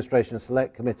Administration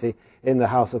Select Committee in the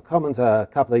House of Commons a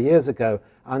couple of years ago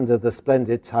under the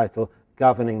splendid title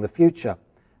Governing the Future.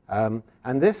 And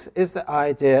this is the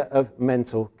idea of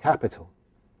mental capital.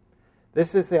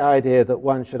 This is the idea that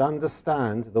one should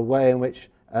understand the way in which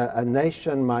a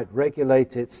nation might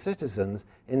regulate its citizens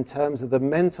in terms of the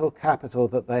mental capital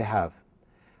that they have,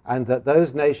 and that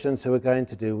those nations who are going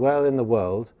to do well in the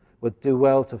world would do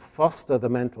well to foster the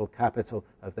mental capital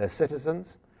of their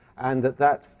citizens, and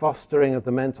that fostering of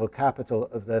the mental capital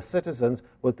of their citizens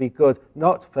would be good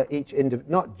not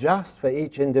just for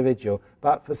each individual,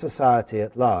 but for society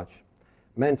at large.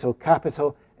 Mental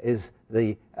capital is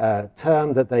the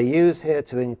term that they use here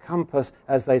to encompass,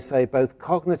 as they say, both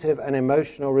cognitive and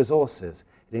emotional resources.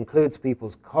 It includes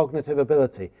people's cognitive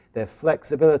ability, their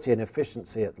flexibility and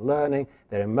efficiency at learning,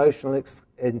 their emotional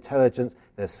intelligence,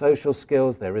 their social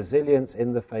skills, their resilience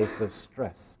in the face of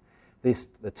stress.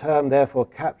 The term therefore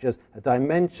captures a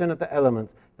dimension of the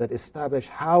elements that establish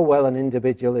how well an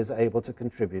individual is able to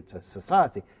contribute to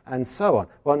society, and so on.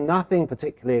 Well, nothing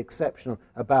particularly exceptional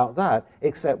about that,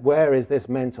 except where is this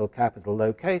mental capital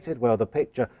located? Well, the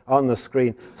picture on the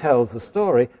screen tells the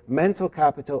story. Mental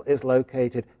capital is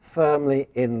located firmly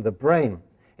in the brain.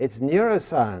 It's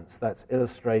neuroscience that's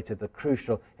illustrated the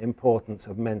crucial importance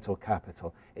of mental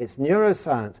capital. It's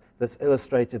neuroscience that's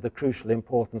illustrated the crucial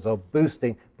importance of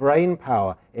boosting brain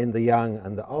power in the young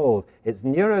and the old. It's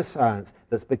neuroscience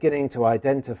that's beginning to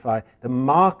identify the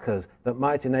markers that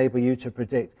might enable you to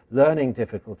predict learning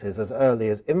difficulties as early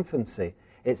as infancy.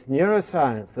 It's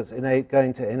neuroscience that's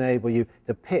going to enable you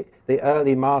to pick the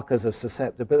early markers of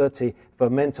susceptibility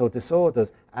for mental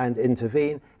disorders and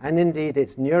intervene. And indeed,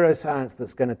 it's neuroscience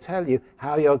that's going to tell you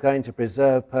how you're going to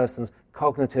preserve a person's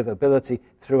cognitive ability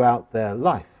throughout their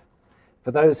life.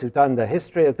 For those who've done the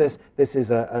history of this, this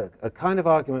is a kind of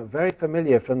argument very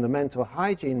familiar from the mental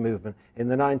hygiene movement in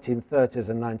the 1930s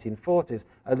and 1940s,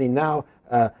 only now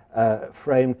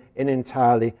framed in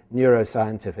entirely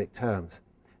neuroscientific terms.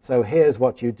 So here's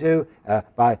what you do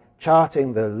by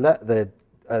charting the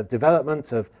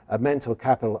development of mental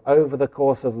capital over the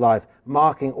course of life,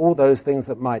 marking all those things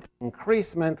that might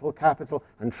increase mental capital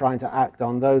and trying to act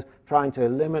on those, trying to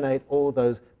eliminate all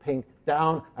those pink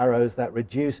down arrows that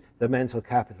reduce the mental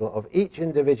capital of each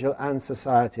individual and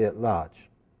society at large.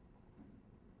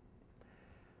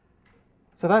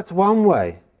 So that's one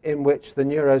way in which the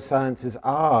neurosciences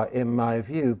are, in my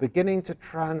view, beginning to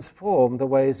transform the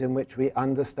ways in which we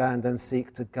understand and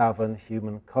seek to govern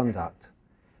human conduct.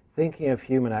 Thinking of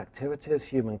human activities,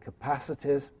 human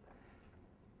capacities,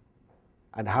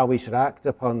 and how we should act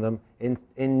upon them in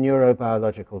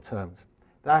neurobiological terms.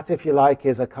 That, if you like,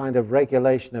 is a kind of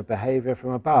regulation of behavior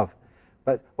from above.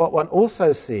 But what one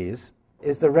also sees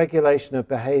is the regulation of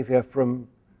behavior from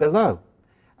below,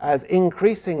 as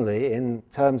increasingly, in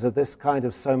terms of this kind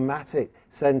of somatic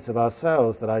sense of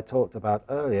ourselves that I talked about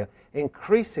earlier,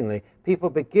 increasingly people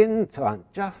begin to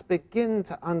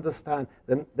understand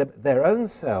their own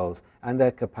selves and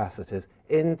their capacities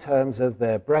in terms of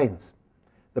their brains.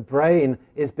 The brain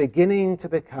is beginning to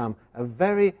become a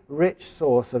very rich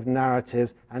source of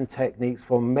narratives and techniques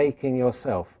for making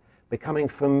yourself, becoming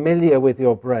familiar with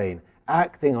your brain,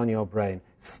 acting on your brain,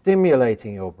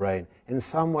 stimulating your brain, in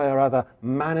some way or other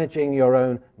managing your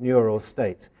own neural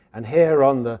states. And here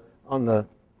on the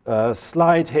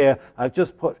slide here, I've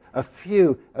just put a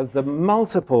few of the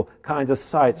multiple kinds of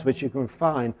sites which you can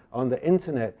find on the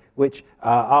internet which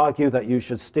argue that you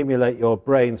should stimulate your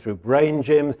brain through brain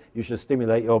gyms, you should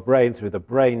stimulate your brain through the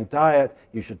brain diet,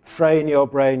 you should train your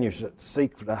brain, you should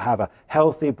seek to have a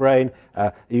healthy brain,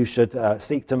 you should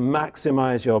seek to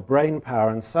maximize your brain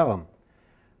power, and so on.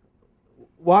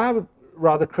 Why I'm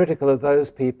rather critical of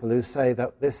those people who say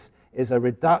that this is a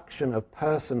reduction of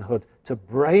personhood to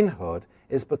brainhood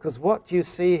is because what you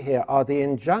see here are the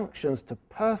injunctions to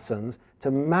persons to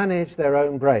manage their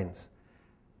own brains.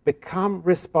 Become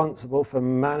responsible for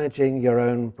managing your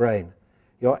own brain.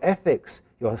 Your ethics,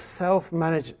 your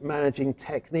self-managing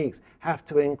techniques have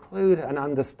to include an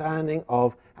understanding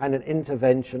of and an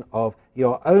intervention of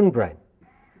your own brain.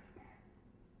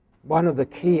 One of the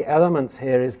key elements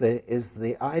here is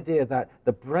the idea that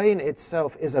the brain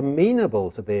itself is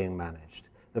amenable to being managed.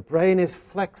 The brain is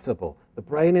flexible, the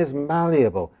brain is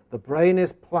malleable, the brain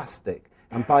is plastic,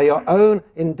 and by your own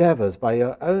endeavors, by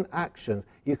your own actions,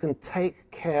 you can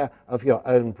take care of your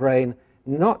own brain,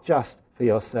 not just for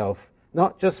yourself,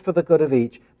 not just for the good of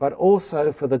each, but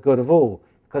also for the good of all.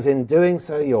 Because in doing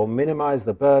so, you'll minimize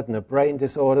the burden of brain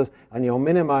disorders, and you'll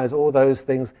minimize all those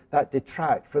things that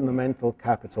detract from the mental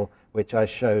capital which I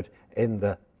showed in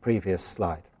the previous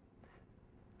slide.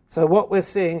 So what we're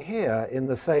seeing here, in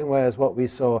the same way as what we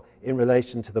saw in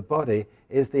relation to the body,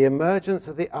 is the emergence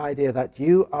of the idea that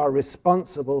you are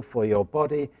responsible for your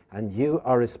body and you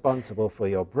are responsible for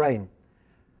your brain.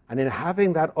 And in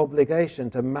having that obligation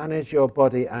to manage your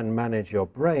body and manage your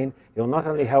brain, you'll not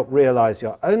only help realize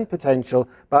your own potential,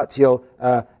 but you'll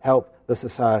help the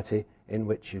society in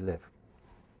which you live.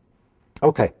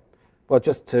 Okay, well,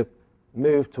 just to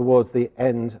move towards the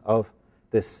end of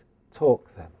this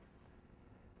talk then.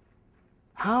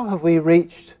 How have we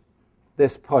reached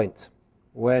this point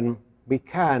when we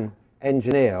can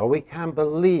engineer, or we can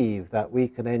believe that we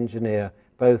can engineer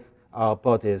both our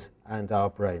bodies and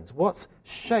our brains? What's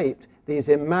shaped these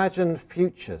imagined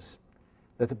futures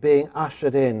that are being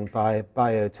ushered in by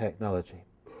biotechnology?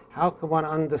 How can one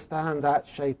understand that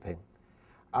shaping?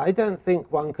 I don't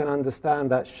think one can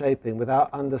understand that shaping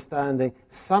without understanding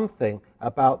something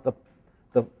about the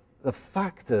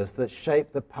factors that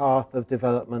shape the path of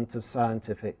development of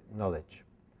scientific knowledge.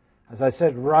 As I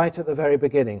said right at the very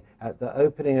beginning, at the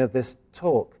opening of this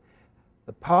talk,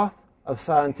 the path of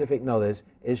scientific knowledge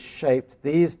is shaped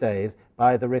these days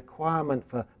by the requirement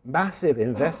for massive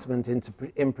investment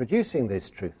in producing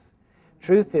this truth.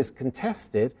 Truth is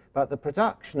contested, but the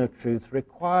production of truth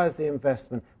requires the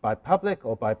investment by public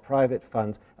or by private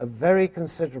funds of very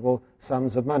considerable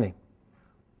sums of money.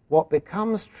 What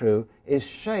becomes true is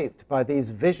shaped by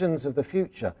these visions of the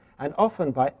future, and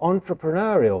often by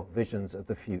entrepreneurial visions of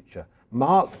the future,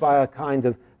 marked by a kind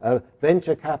of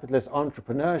venture capitalist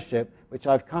entrepreneurship, which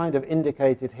I've kind of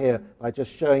indicated here by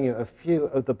just showing you a few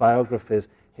of the biographies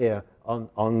here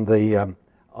on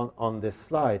this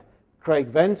slide. Craig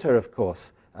Venter, of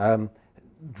course,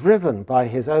 driven by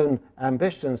his own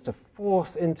ambitions to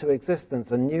force into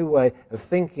existence a new way of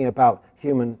thinking about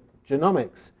human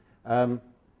genomics.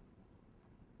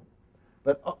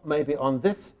 But maybe on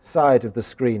this side of the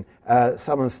screen,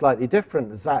 someone slightly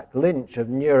different, Zach Lynch of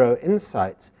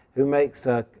NeuroInsights, who makes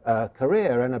a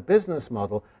career and a business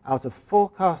model out of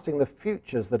forecasting the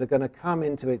futures that are going to come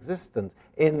into existence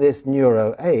in this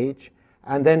neuro age,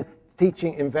 and then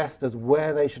teaching investors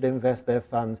where they should invest their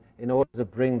funds in order to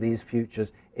bring these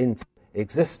futures into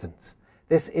existence.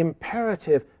 This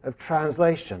imperative of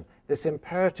translation, this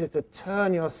imperative to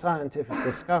turn your scientific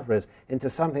discoveries into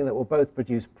something that will both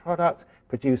produce products,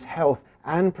 produce health,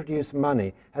 and produce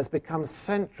money, has become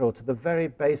central to the very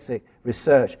basic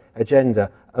research agenda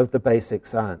of the basic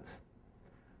science.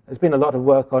 There's been a lot of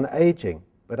work on aging,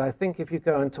 but I think if you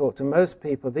go and talk to most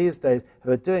people these days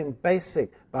who are doing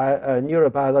basic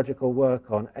neurobiological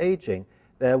work on aging,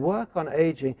 their work on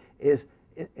aging is,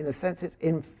 in a sense, it's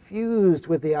infused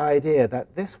with the idea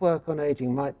that this work on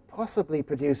aging might possibly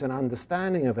produce an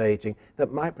understanding of aging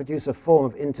that might produce a form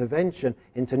of intervention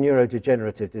into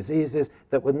neurodegenerative diseases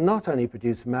that would not only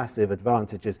produce massive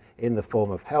advantages in the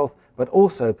form of health, but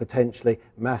also potentially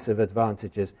massive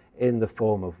advantages in the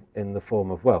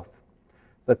form of wealth.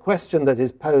 The question that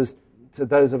is posed to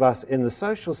those of us in the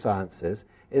social sciences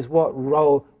is what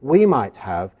role we might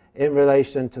have in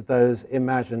relation to those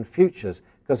imagined futures,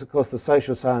 because, of course, the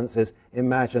social sciences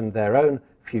imagine their own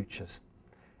futures.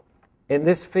 In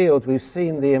this field, we've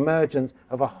seen the emergence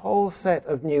of a whole set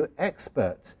of new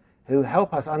experts who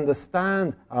help us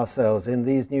understand ourselves in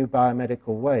these new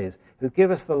biomedical ways, who give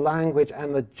us the language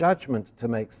and the judgment to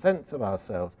make sense of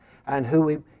ourselves, and who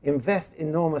we invest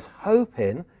enormous hope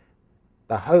in,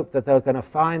 the hope that they're going to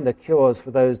find the cures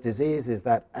for those diseases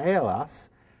that ail us.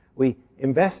 We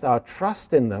invest our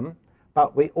trust in them,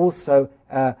 but we also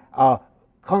are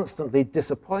constantly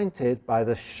disappointed by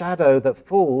the shadow that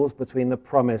falls between the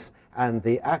promise and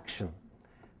the action.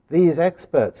 These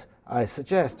experts, I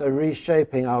suggest, are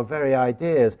reshaping our very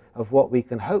ideas of what we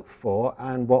can hope for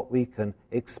and what we can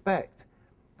expect.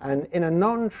 And in a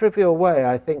non-trivial way,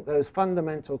 I think those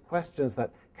fundamental questions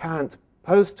that Kant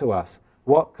posed to us,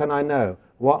 what can I know?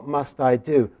 What must I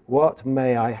do? What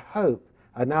may I hope?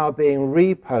 Are now being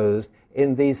reposed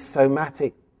in these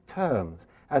somatic terms,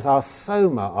 as our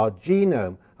soma, our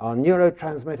genome, our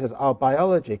neurotransmitters, our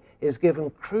biology is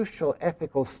given crucial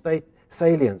ethical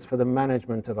salience for the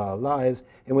management of our lives,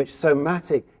 in which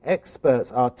somatic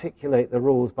experts articulate the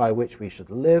rules by which we should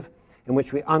live, in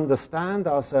which we understand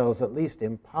ourselves, at least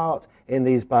in part, in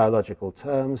these biological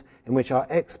terms, in which our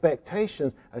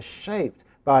expectations are shaped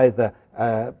by the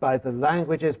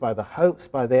languages, by the hopes,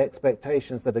 by the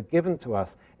expectations that are given to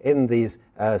us in these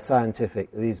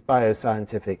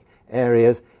bioscientific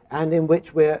areas, and in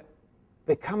which we're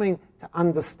becoming to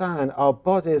understand our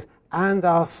bodies and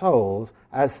our souls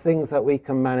as things that we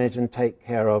can manage and take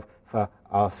care of for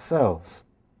ourselves.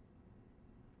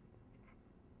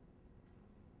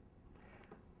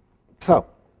 So,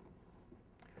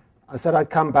 I said I'd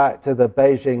come back to the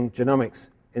Beijing Genomics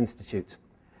Institute.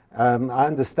 I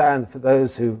understand, for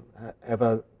those who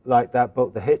ever liked that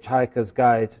book, The Hitchhiker's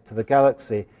Guide to the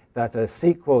Galaxy, that a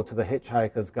sequel to The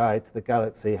Hitchhiker's Guide to the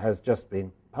Galaxy has just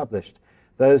been published.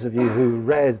 Those of you who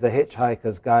read The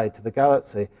Hitchhiker's Guide to the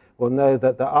Galaxy will know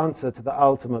that the answer to the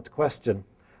ultimate question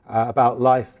about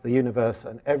life, the universe,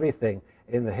 and everything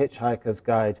in The Hitchhiker's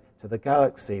Guide to the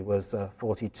Galaxy was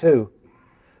 42.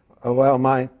 Well,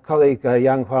 my colleague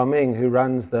Yang Huaming, who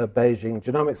runs the Beijing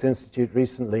Genomics Institute,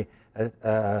 recently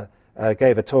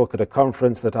gave a talk at a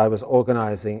conference that I was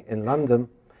organizing in London,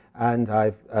 and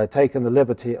I've taken the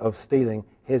liberty of stealing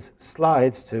his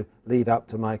slides to lead up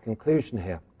to my conclusion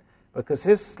here, because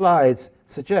his slides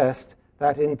suggest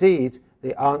that indeed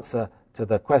the answer to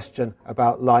the question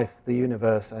about life, the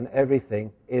universe, and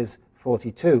everything is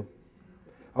 42,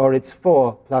 or it's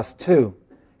 4 plus 2.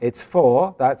 It's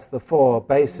 4, that's the 4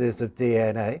 bases of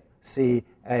DNA, C,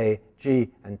 A,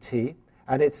 G, and T,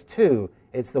 and it's 2,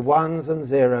 it's the 1s and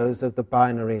 0s of the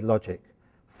binary logic.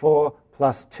 4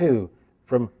 plus 2,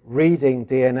 from reading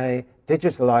DNA,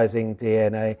 digitalizing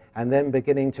DNA, and then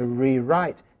beginning to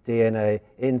rewrite DNA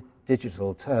in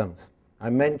digital terms. I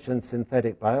mentioned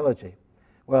synthetic biology.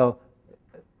 Well,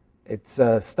 it's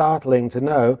startling to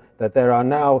know that there are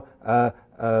now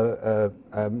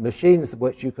machines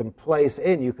which you can place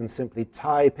in. You can simply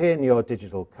type in your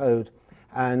digital code,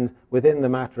 and within the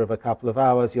matter of a couple of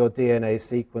hours, your DNA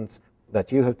sequence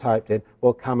that you have typed in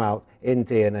will come out in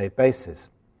DNA bases.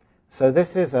 So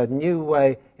this is a new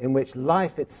way in which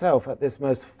life itself, at this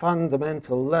most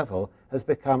fundamental level, has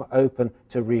become open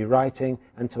to rewriting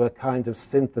and to a kind of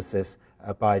synthesis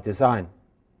by design.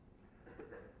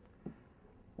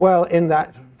 Well, in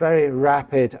that very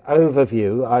rapid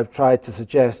overview, I've tried to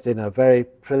suggest in a very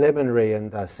preliminary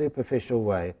and superficial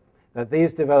way that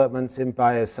these developments in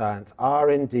bioscience are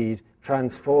indeed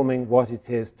transforming what it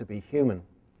is to be human,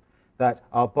 that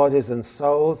our bodies and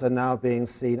souls are now being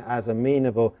seen as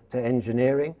amenable to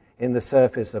engineering in the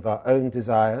surface of our own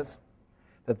desires,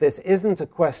 that this isn't a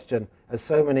question, as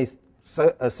so many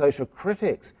social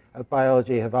critics of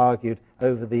biology have argued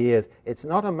over the years. It's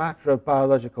not a matter of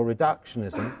biological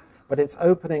reductionism, but it's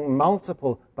opening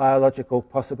multiple biological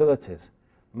possibilities,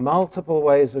 multiple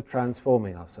ways of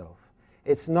transforming ourselves.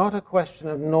 It's not a question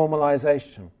of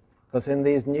normalization, because in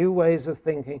these new ways of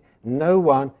thinking, no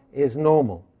one is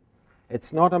normal.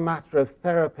 It's not a matter of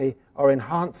therapy or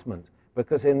enhancement,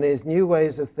 because in these new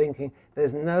ways of thinking,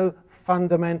 there's no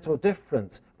fundamental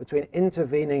difference between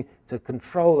intervening to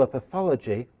control a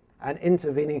pathology and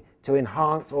intervening to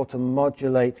enhance or to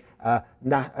modulate a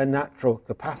natural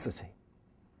capacity.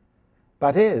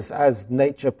 But is, as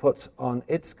nature puts on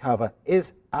its cover,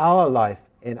 is our life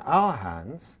in our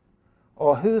hands,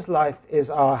 or whose life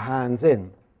is our hands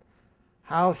in?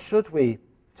 How should we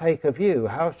take a view?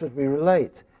 How should we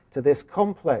relate to this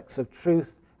complex of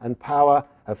truth and power,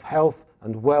 of health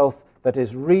and wealth that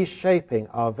is reshaping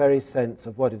our very sense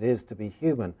of what it is to be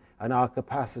human and our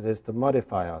capacities to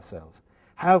modify ourselves?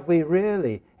 Have we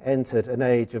really entered an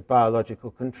age of biological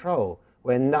control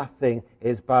where nothing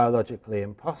is biologically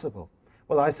impossible?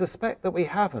 Well, I suspect that we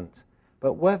haven't.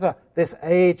 But whether this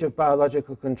age of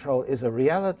biological control is a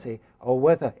reality or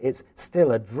whether it's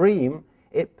still a dream,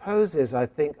 it poses, I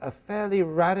think, a fairly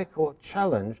radical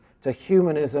challenge to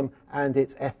humanism and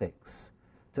its ethics,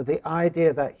 to the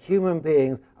idea that human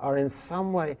beings are in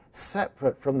some way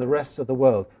separate from the rest of the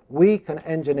world. We can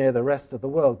engineer the rest of the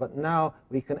world, but now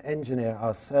we can engineer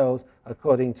ourselves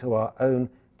according to our own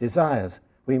desires.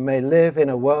 We may live in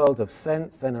a world of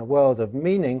sense and a world of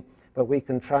meaning, but we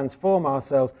can transform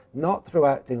ourselves not through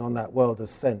acting on that world of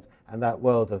sense and that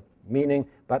world of meaning,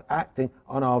 but acting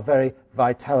on our very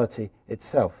vitality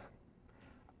itself.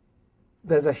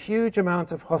 There's a huge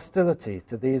amount of hostility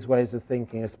to these ways of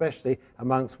thinking, especially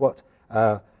amongst what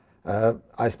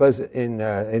I suppose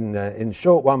in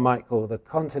short one might call the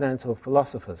continental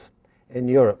philosophers in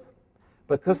Europe,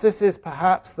 because this is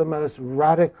perhaps the most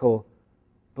radical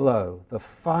blow, the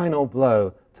final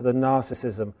blow to the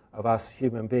narcissism of us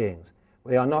human beings.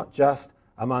 We are not just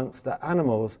amongst the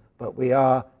animals, but we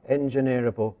are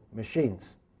engineerable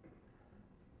machines.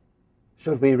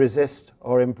 Should we resist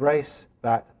or embrace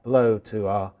that blow to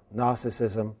our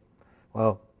narcissism?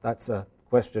 Well, that's a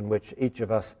question which each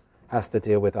of us has to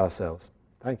deal with ourselves.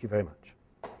 Thank you very much.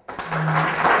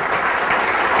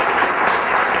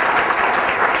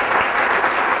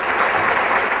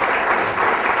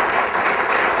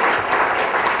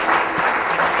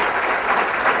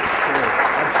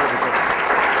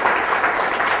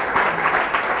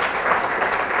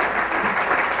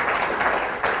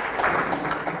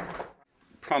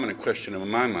 Prominent question in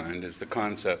my mind is the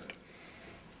concept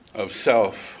of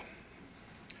self,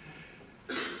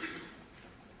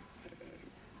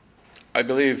 I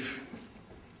believe,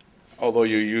 although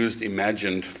you used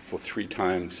imagined for 3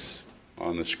 times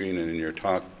on the screen and in your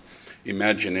talk,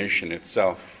 imagination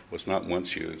itself was not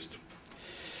once used.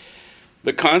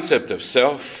 The concept of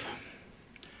self,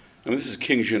 and this is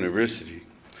King's University,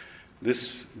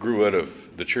 this grew out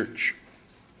of the church.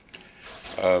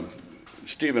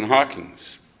 Stephen Hawking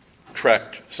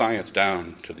tracked science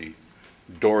down to the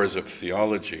doors of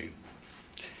theology.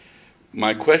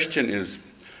 My question is,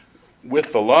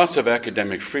 with the loss of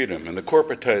academic freedom and the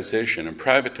corporatization and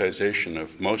privatization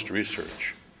of most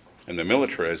research and the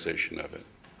militarization of it,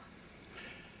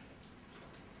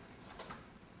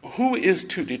 who is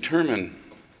to determine,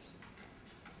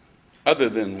 other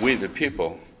than we the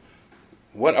people,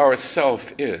 what our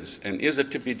self is? And is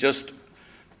it to be just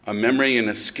a memory in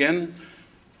a skin?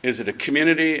 Is it a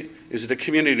community? Is it a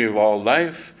community of all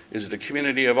life? Is it a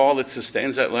community of all that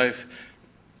sustains that life?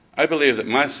 I believe that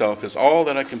myself is all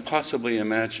that I can possibly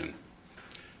imagine.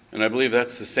 And I believe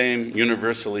that's the same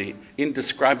universally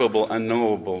indescribable,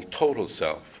 unknowable, total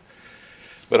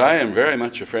self. But I am very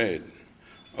much afraid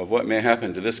of what may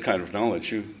happen to this kind of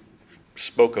knowledge. You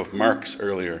spoke of Marx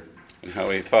earlier and how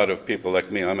he thought of people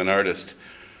like me. I'm an artist.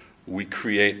 We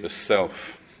create the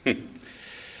self.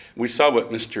 We saw what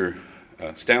Mr.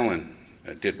 Stalin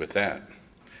did with that.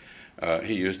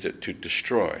 He used it to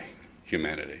destroy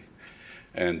humanity.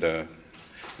 And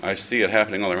I see it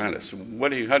happening all around us.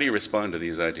 How do you respond to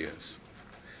these ideas?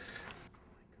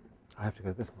 I have to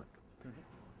go this way.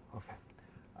 Okay.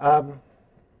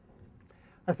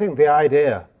 I think the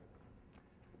idea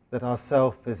that our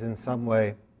self is in some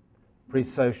way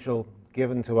pre-social,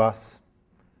 given to us,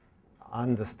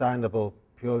 understandable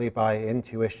purely by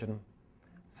intuition,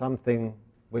 something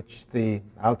which the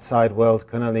outside world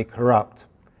can only corrupt,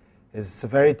 is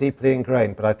very deeply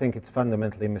ingrained, but I think it's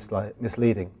fundamentally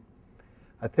misleading.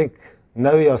 I think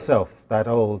know yourself, that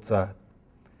old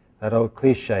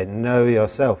cliche, know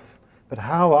yourself. But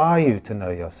how are you to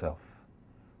know yourself?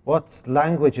 What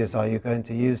languages are you going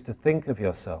to use to think of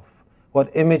yourself? What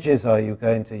images are you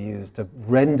going to use to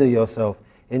render yourself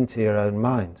into your own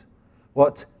mind?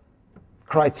 What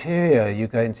criteria are you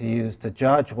going to use to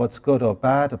judge what's good or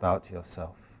bad about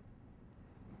yourself?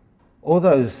 All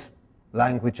those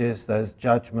languages, those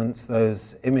judgments,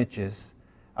 those images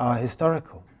are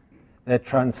historical. They're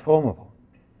transformable.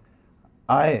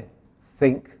 I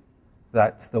think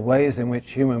that the ways in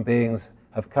which human beings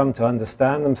have come to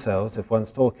understand themselves, if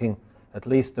one's talking at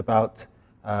least about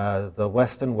the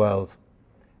Western world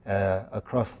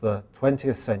across the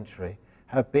 20th century,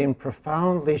 have been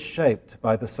profoundly shaped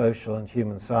by the social and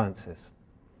human sciences.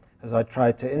 As I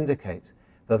tried to indicate,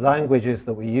 the languages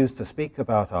that we use to speak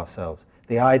about ourselves,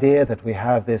 the idea that we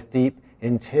have this deep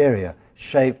interior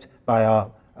shaped by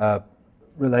our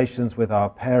relations with our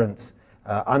parents,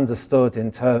 understood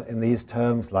in these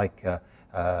terms like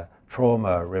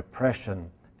trauma,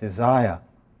 repression, desire.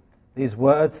 These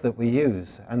words that we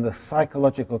use and the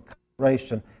psychological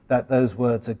coloration that those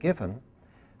words are given,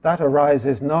 that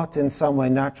arises not in some way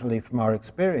naturally from our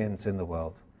experience in the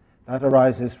world. That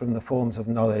arises from the forms of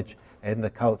knowledge in the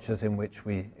cultures in which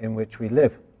we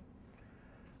live.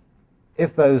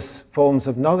 If those forms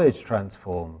of knowledge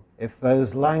transform, if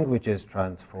those languages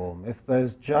transform, if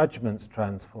those judgments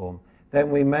transform, then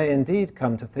we may indeed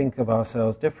come to think of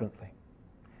ourselves differently.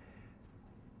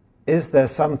 Is there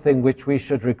something which we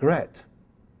should regret?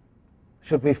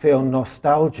 Should we feel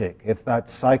nostalgic if that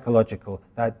psychological,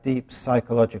 that deep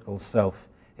psychological self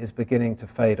is beginning to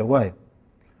fade away?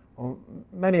 Well,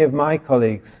 many of my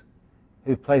colleagues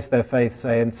who place their faith,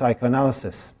 say, in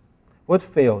psychoanalysis, would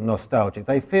feel nostalgic.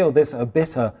 They feel this a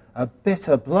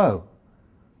bitter blow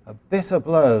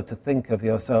to think of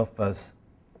yourself as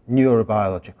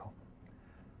neurobiological.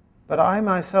 But I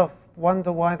myself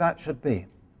wonder why that should be.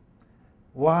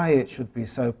 Why it should be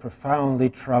so profoundly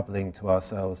troubling to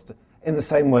ourselves, in the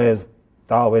same way as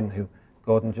Darwin, who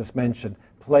Gordon just mentioned,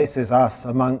 places us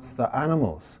amongst the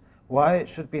animals. Why it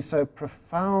should be so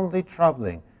profoundly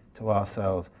troubling to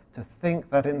ourselves to think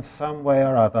that in some way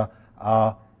or other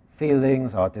our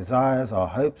feelings, our desires, our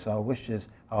hopes, our wishes,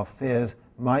 our fears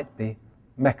might be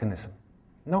mechanism.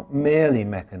 Not merely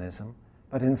mechanism,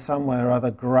 but in some way or other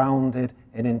grounded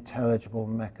in intelligible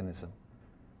mechanism.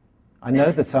 I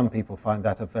know that some people find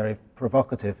that a very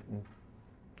provocative and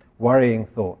worrying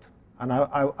thought, and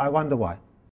I wonder why.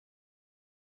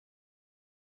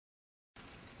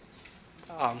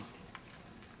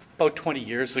 About 20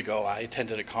 years ago, I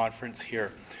attended a conference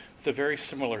here with a very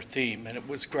similar theme, and it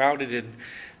was grounded in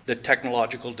the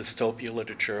technological dystopia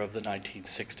literature of the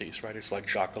 1960s, writers like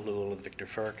Jacques Ellul and Victor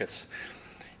Farkas.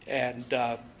 And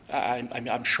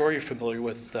I'm sure you're familiar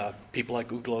with people like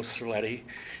Uglo Cerletti,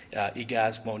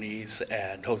 Igaz Moniz,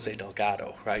 and Jose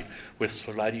Delgado, right? With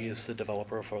Cerletti is the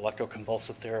developer of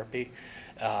electroconvulsive therapy.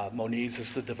 Moniz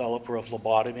is the developer of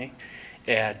lobotomy.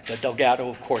 And Delgado,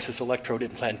 of course, is electrode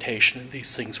implantation. And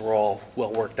these things were all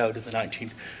well worked out in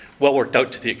the well worked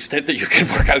out to the extent that you can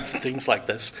work out some things like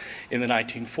this in the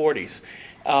 1940s.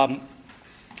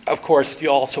 Of course, you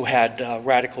also had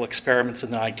radical experiments in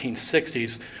the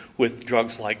 1960s with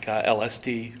drugs like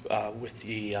LSD with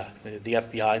the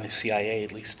FBI and the CIA,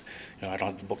 at least. You know, I don't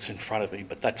have the books in front of me,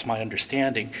 but that's my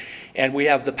understanding. And we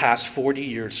have the past 40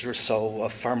 years or so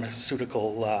of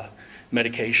pharmaceutical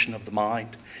medication of the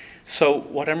mind. So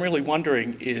what I'm really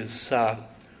wondering is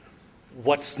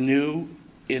what's new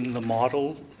in the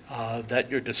model that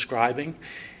you're describing.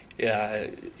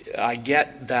 I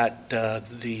get that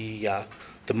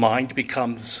the mind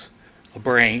becomes a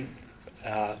brain.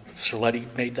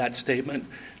 Cerletti made that statement.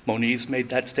 Moniz made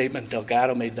that statement.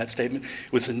 Delgado made that statement.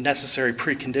 It was a necessary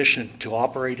precondition to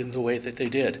operate in the way that they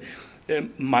did.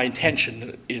 My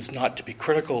intention is not to be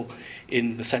critical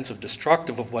in the sense of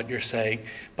destructive of what you're saying,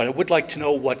 but I would like to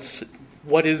know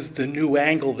what is the new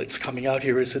angle that's coming out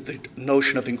here? Is it the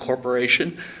notion of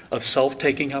incorporation, of self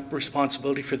taking up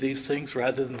responsibility for these things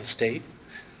rather than the state?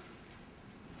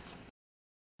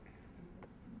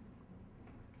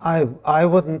 I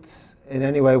wouldn't in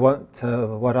any way want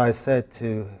what I said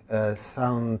to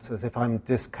sound as if I'm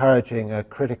discouraging a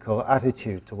critical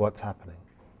attitude to what's happening.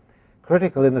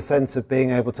 Critical in the sense of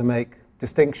being able to make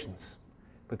distinctions,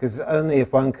 because it's only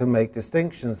if one can make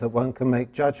distinctions that one can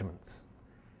make judgments.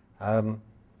 And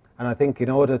I think in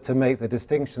order to make the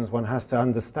distinctions, one has to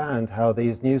understand how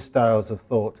these new styles of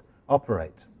thought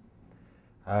operate.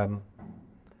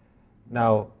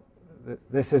 Now,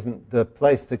 this isn't the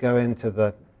place to go into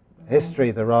the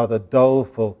history, the rather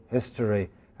doleful history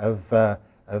of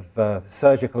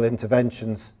surgical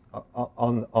interventions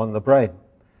on the brain.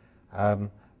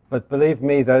 But believe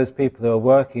me, those people who are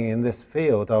working in this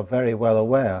field are very well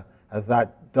aware of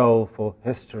that doleful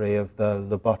history of the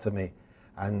lobotomy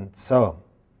and so on.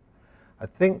 I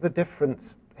think the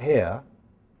difference here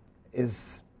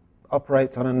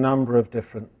operates on a number of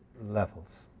different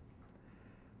levels.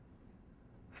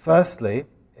 Firstly,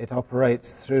 it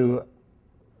operates through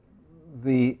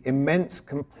the immense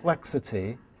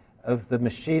complexity of the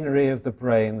machinery of the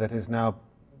brain that is now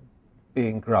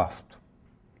being grasped.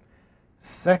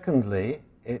 Secondly,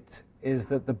 it is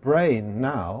that the brain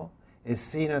now is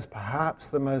seen as perhaps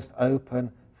the most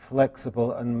open,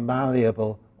 flexible, and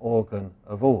malleable organ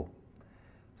of all.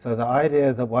 So the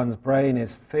idea that one's brain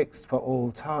is fixed for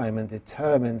all time and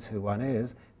determines who one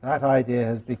is, that idea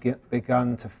has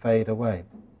begun to fade away.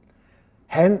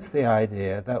 Hence the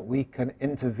idea that we can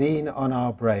intervene on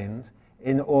our brains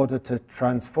in order to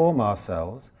transform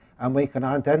ourselves, and we can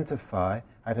identify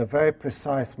at a very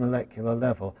precise molecular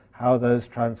level how those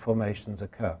transformations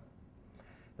occur.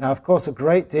 Now, of course, a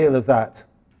great deal of that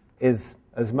is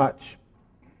as much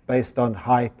based on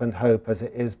hype and hope as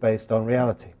it is based on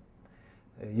reality.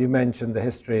 You mentioned the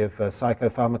history of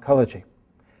psychopharmacology,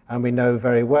 and we know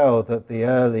very well that the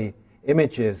early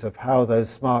images of how those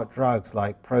smart drugs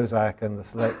like Prozac and the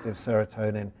selective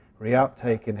serotonin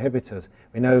reuptake inhibitors,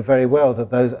 we know very well that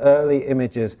those early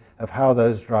images of how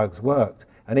those drugs worked,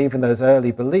 and even those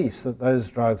early beliefs that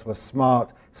those drugs were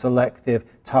smart, selective,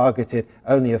 targeted,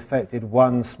 only affected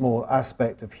one small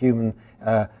aspect of human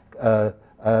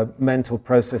mental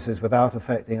processes without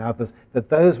affecting others, that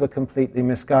those were completely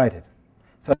misguided.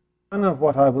 So none of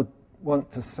what I would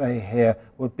want to say here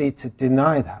would be to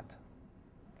deny that.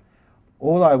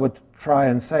 All I would try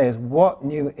and say is what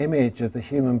new image of the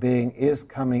human being is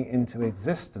coming into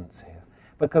existence here.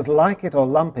 Because like it or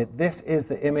lump it, this is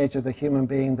the image of the human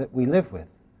being that we live with.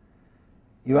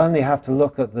 You only have to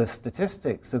look at the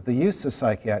statistics of the use of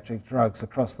psychiatric drugs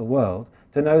across the world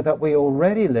to know that we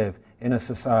already live in a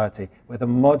society where the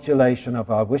modulation of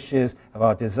our wishes, of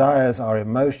our desires, our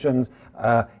emotions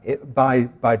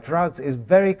by drugs is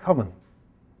very common.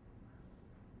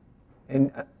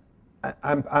 And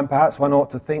perhaps one ought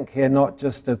to think here not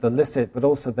just of the licit, but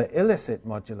also the illicit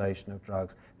modulation of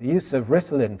drugs. The use of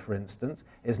Ritalin, for instance,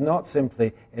 is not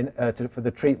simply for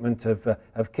the treatment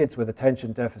of kids with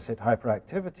attention deficit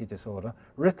hyperactivity disorder.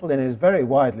 Ritalin is very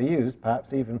widely used,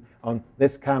 perhaps even on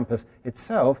this campus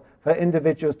itself, for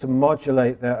individuals to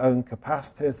modulate their own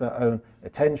capacities, their own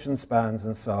attention spans,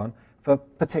 and so on, for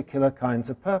particular kinds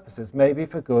of purposes, maybe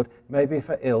for good, maybe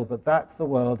for ill, but that's the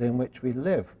world in which we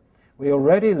live. We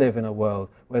already live in a world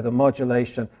where the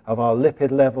modulation of our lipid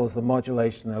levels, the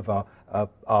modulation of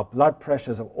our blood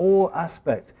pressures, of all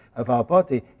aspects of our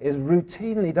body is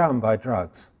routinely done by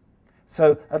drugs.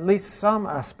 So at least some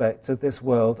aspects of this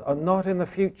world are not in the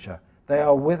future. They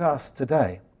are with us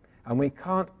today. And we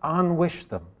can't unwish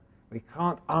them. We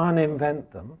can't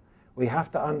uninvent them. We have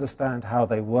to understand how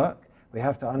they work. We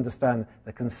have to understand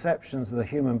the conceptions of the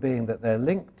human being that they're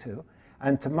linked to.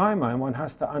 And to my mind, one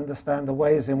has to understand the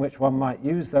ways in which one might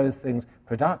use those things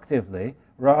productively,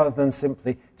 rather than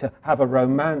simply to have a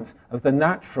romance of the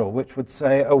natural, which would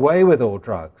say, away with all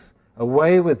drugs,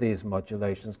 away with these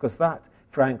modulations, because that,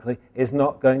 frankly, is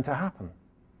not going to happen.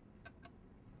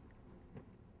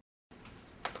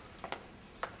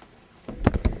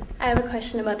 I have a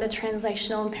question about the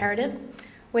translational imperative,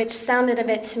 which sounded a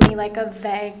bit to me like a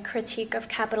vague critique of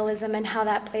capitalism and how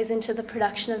that plays into the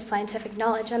production of scientific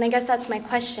knowledge. And I guess that's my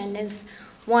question is,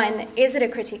 one, is it a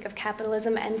critique of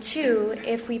capitalism? And two,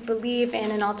 if we believe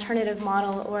in an alternative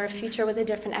model or a future with a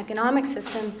different economic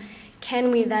system,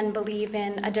 can we then believe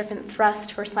in a different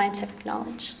thrust for scientific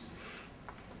knowledge?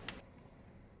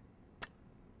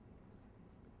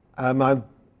 I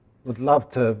would love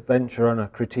to venture on a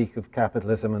critique of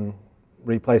capitalism and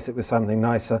replace it with something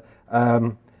nicer.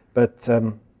 But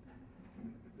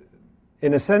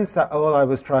in a sense, that all I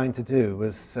was trying to do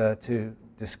was to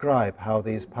describe how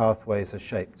these pathways are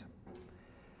shaped.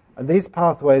 And these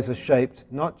pathways are shaped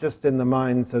not just in the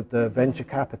minds of the venture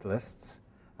capitalists,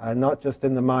 not just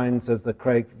in the minds of the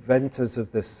inventors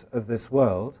of this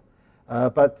world,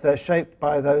 but they're shaped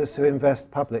by those who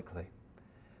invest publicly.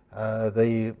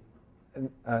 The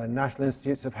National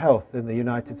Institutes of Health in the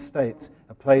United States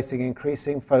are placing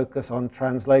increasing focus on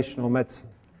translational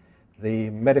medicine. The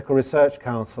Medical Research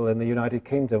Council in the United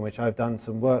Kingdom, which I've done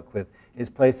some work with, is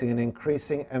placing an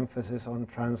increasing emphasis on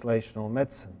translational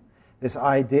medicine. This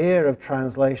idea of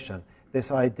translation,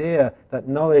 this idea that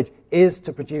knowledge is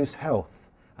to produce health,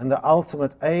 and the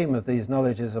ultimate aim of these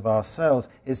knowledges of ourselves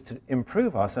is to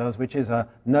improve ourselves, which is a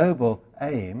noble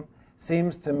aim,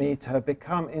 seems to me to have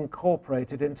become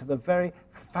incorporated into the very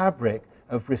fabric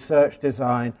of research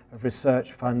design, of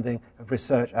research funding, of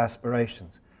research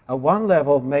aspirations. At one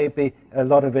level, maybe a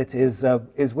lot of it is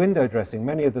window dressing.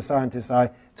 Many of the scientists I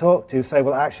talk to say,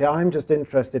 well, actually, I'm just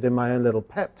interested in my own little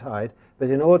peptide, but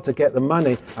in order to get the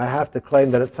money, I have to claim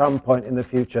that at some point in the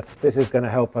future, this is going to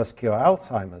help us cure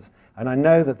Alzheimer's. And I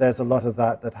know that there's a lot of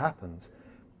that happens.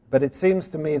 But it seems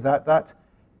to me that that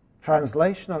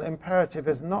translational imperative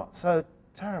is not so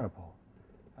terrible.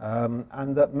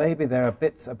 And that maybe there are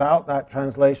bits about that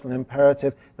translational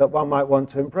imperative that one might want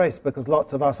to embrace, because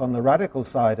lots of us on the radical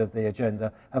side of the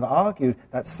agenda have argued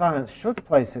that science should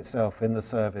place itself in the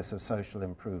service of social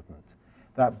improvement,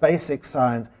 that basic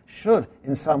science should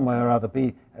in some way or other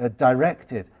be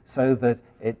directed so that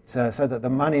the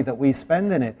money that we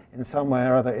spend in it in some way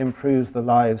or other improves the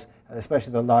lives,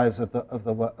 especially the lives of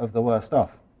the worst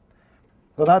off.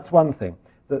 So that's one thing.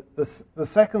 The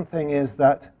second thing is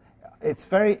that it's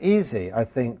very easy, I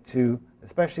think, to,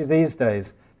 especially these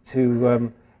days,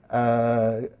 to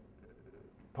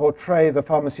portray the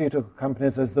pharmaceutical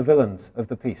companies as the villains of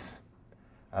the piece,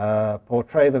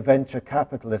 portray the venture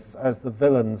capitalists as the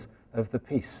villains of the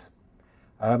piece.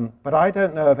 But I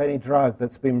don't know of any drug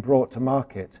that's been brought to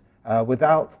market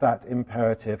without that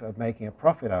imperative of making a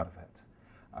profit out of it.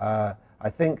 I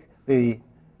think the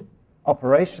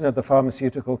operation of the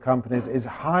pharmaceutical companies is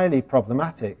highly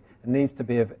problematic. It needs to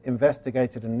be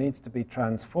investigated and needs to be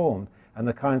transformed, and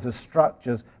the kinds of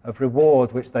structures of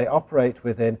reward which they operate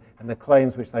within and the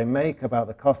claims which they make about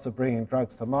the cost of bringing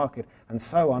drugs to market and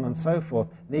so on and so forth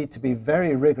need to be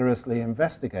very rigorously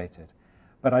investigated.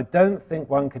 But I don't think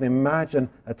one can imagine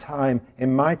a time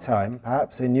in my time,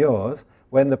 perhaps in yours,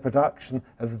 when the production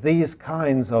of these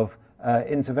kinds of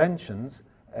interventions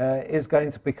is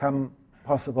going to become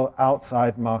possible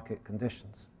outside market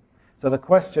conditions. So the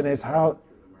question is how...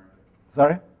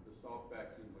 Sorry? The Salk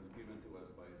vaccine was given to us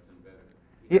by its inventor.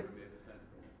 He never made a cent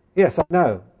from it. Yes, I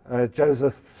know.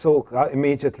 Joseph Salk,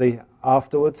 immediately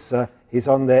afterwards, he's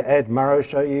on the Ed Murrow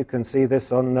show. You can see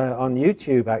this on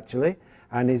YouTube, actually.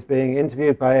 And he's being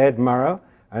interviewed by Ed Murrow.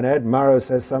 And Ed Murrow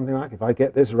says something like, if I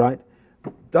get this right,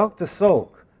 Dr.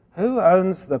 Salk, who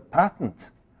owns the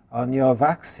patent on your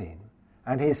vaccine?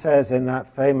 And he says in that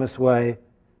famous way,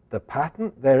 the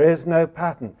patent? There is no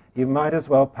patent. You might as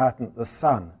well patent the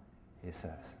sun, he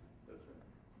says.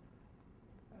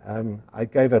 I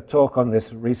gave a talk on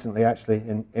this recently, actually,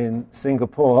 in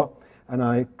Singapore, and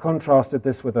I contrasted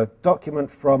this with a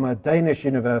document from a Danish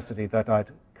university that I'd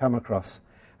come across.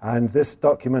 And this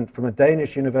document from a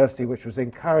Danish university, which was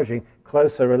encouraging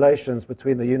closer relations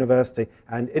between the university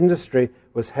and industry,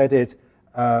 was headed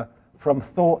From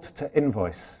Thought to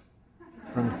Invoice.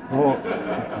 From thought to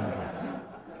invoice.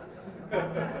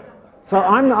 So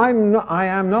I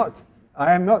am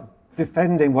not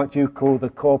defending what you call the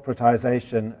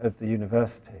corporatization of the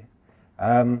university.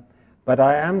 But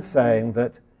I am saying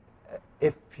that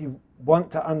if you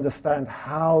want to understand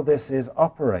how this is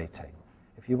operating,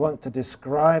 if you want to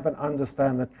describe and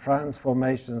understand the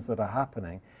transformations that are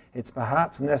happening, it's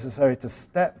perhaps necessary to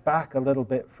step back a little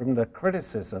bit from the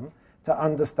criticism to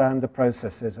understand the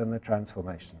processes and the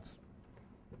transformations.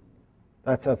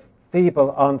 That's a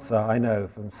feeble answer, I know,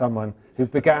 from someone who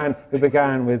began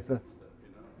with the,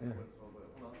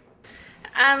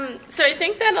 So I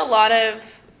think that a lot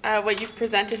of what you've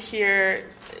presented here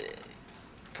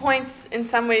points in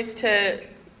some ways to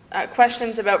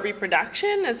questions about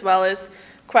reproduction as well as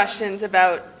questions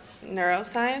about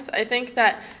neuroscience. I think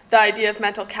that the idea of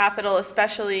mental capital,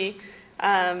 especially,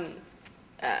 and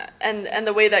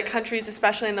the way that countries,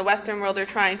 especially in the Western world, are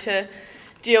trying to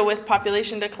deal with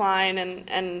population decline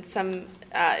and some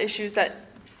issues that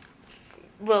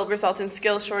will result in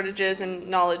skill shortages and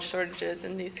knowledge shortages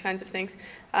and these kinds of things,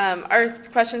 are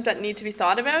questions that need to be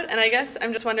thought about. And I guess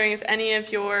I'm just wondering if any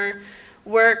of your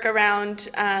work around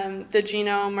the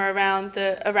genome or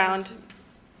around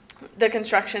the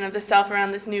construction of the self,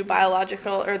 around this new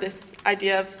biological, or this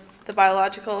idea of the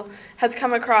biological, has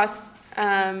come across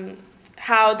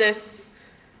how this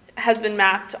has been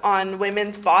mapped on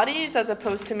women's bodies as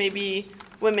opposed to maybe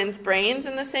women's brains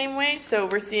in the same way. So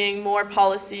we're seeing more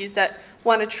policies that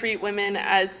want to treat women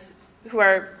as who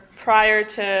are prior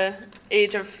to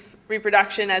age of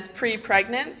reproduction as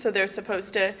pre-pregnant, so they're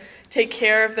supposed to take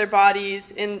care of their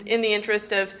bodies in the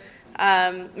interest of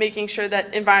making sure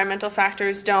that environmental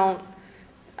factors don't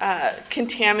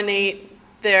contaminate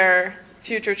their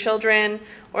future children,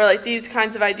 or like these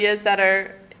kinds of ideas that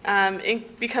are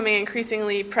becoming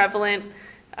increasingly prevalent,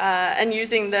 and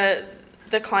using the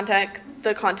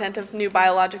content of new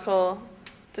biological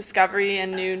discovery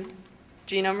and new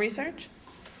genome research?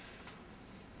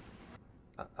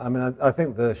 I mean, I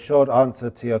think the short answer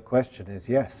to your question is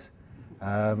yes.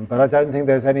 But I don't think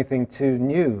there's anything too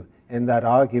new in that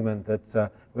argument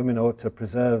that women ought to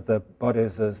preserve their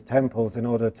bodies as temples in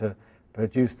order to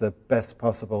produce the best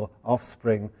possible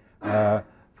offspring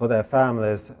for their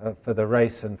families, for the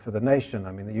race and for the nation.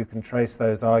 I mean, you can trace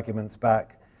those arguments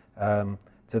back to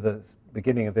the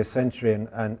beginning of this century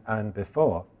and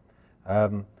before.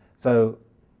 So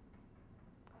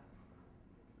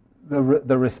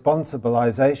the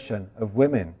responsibilization of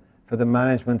women for the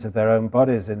management of their own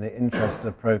bodies in the interests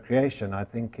of procreation, I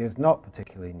think, is not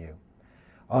particularly new.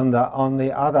 On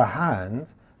the other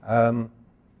hand,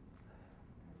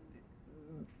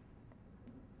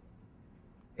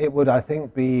 it would, I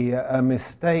think, be a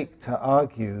mistake to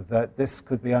argue that this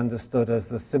could be understood as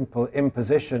the simple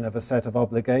imposition of a set of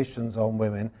obligations on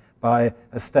women by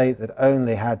a state that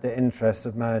only had the interest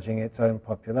of managing its own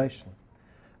population.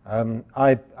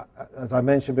 As I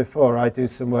mentioned before, I do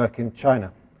some work in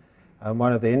China. And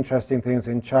one of the interesting things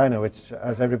in China, which,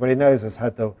 as everybody knows, has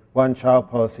had the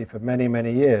one-child policy for many,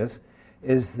 many years,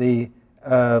 is the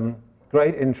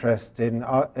great interest in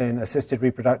assisted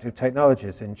reproductive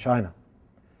technologies in China.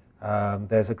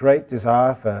 There's a great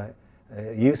desire for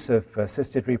use of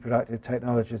assisted reproductive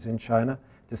technologies in China,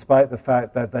 despite the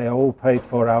fact that they are all paid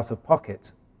for out of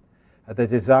pocket. The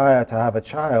desire to have a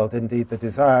child, indeed the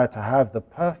desire to have the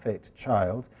perfect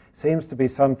child, seems to be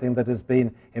something that has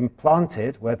been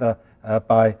implanted, whether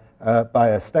by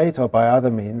a state or by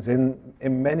other means, in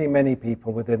many, many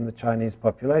people within the Chinese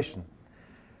population.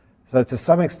 So to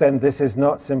some extent, this is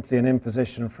not simply an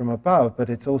imposition from above, but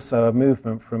it's also a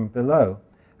movement from below.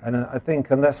 And I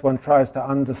think unless one tries to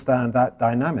understand that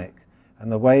dynamic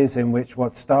and the ways in which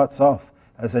what starts off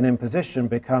as an imposition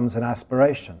becomes an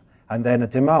aspiration, and then a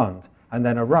demand, and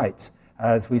then a right,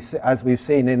 as we've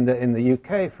seen in the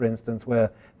UK, for instance,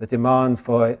 where the demand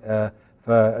for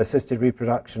assisted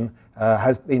reproduction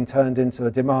has been turned into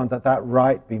a demand that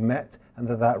right be met, and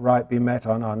that right be met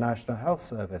on our National Health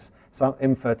Service. Some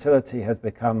infertility has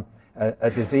become a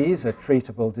disease, a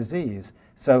treatable disease.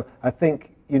 So I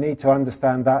think you need to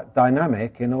understand that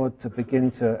dynamic in order to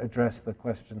begin to address the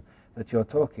question that you're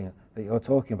talking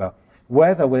about.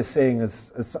 Whether we're seeing,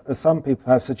 as some people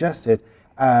have suggested,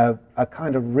 a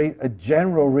kind of a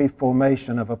general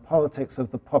reformation of a politics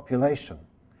of the population,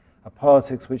 a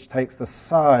politics which takes the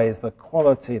size, the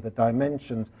quality, the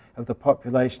dimensions of the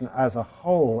population as a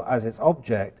whole as its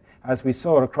object, as we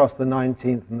saw across the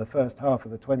 19th and the first half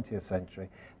of the 20th century.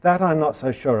 That I'm not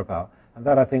so sure about, and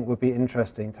that I think would be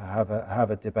interesting to have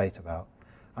a debate about.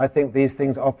 I think these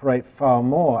things operate far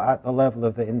more at the level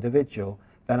of the individual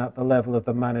than at the level of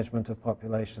the management of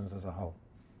populations as a whole.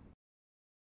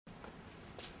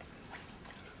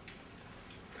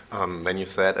 when you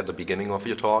said at the beginning of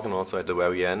your talk and also at the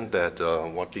very end that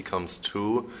what becomes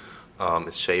true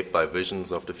is shaped by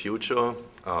visions of the future,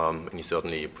 and you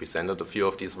certainly presented a few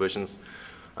of these visions.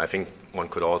 I think one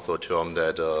could also term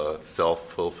that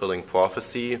self-fulfilling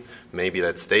prophecy. Maybe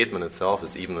that statement itself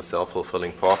is even a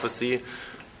self-fulfilling prophecy.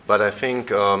 But I think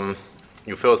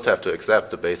you first have to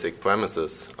accept the basic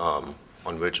premises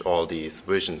on which all these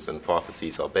visions and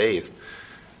prophecies are based.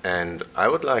 And I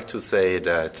would like to say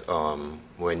that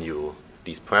when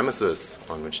these premises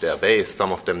on which they are based,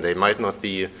 some of them, they might not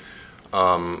be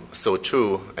so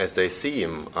true as they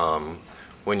seem.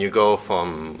 When you go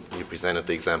you presented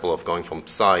the example of going from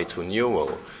psi to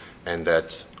neuro, and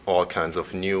that all kinds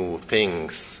of new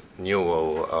things,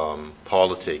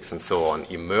 politics and so on,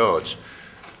 emerge.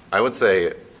 I would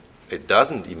say it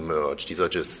doesn't emerge. These are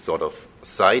just sort of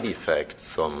side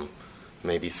effects,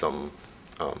 maybe some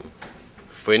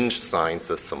fringe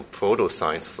sciences, some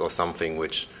proto-sciences or something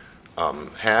which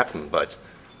happen, but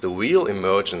the real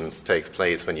emergence takes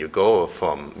place when you go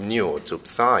from neo to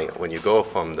psi, when you go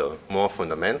from the more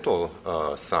fundamental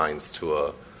science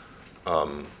to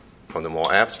from the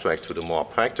more abstract to the more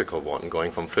practical one, going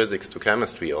from physics to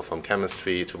chemistry or from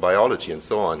chemistry to biology and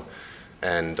so on.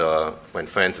 And when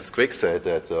Francis Crick said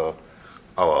that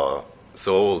our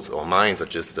souls or minds are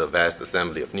just a vast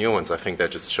assembly of neurons, I think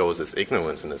that just shows his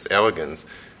ignorance and his arrogance.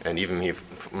 And even he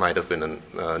might have been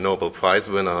a Nobel Prize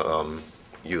winner.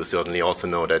 You certainly also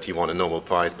know that he won a Nobel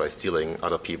Prize by stealing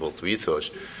other people's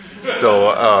research. So,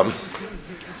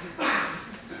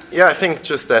 yeah, I think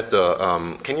just that,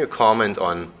 can you comment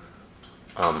on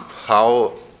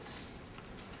how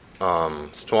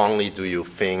strongly do you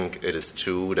think it is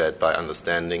true that by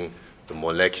understanding the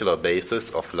molecular basis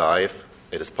of life,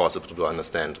 it is possible to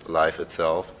understand life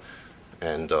itself,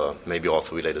 and maybe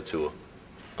also related to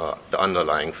the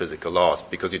underlying physical laws,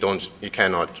 because you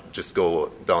cannot just go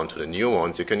down to the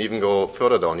neurons. You can even go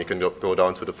further down. You can go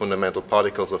down to the fundamental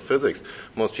particles of physics.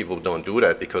 Most people don't do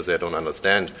that because they don't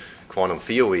understand quantum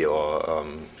theory or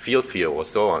field theory or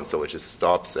so on. So it just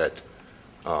stops at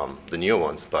the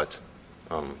neurons. But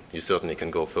you certainly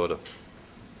can go further.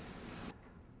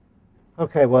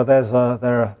 Okay. Well, there are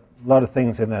a lot of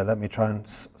things in there. Let me try and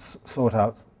sort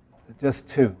out just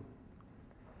two.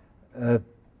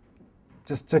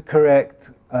 Just to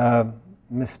correct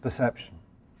misperception,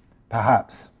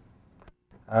 perhaps.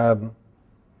 When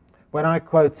I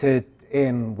quoted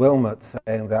in Wilmot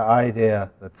saying the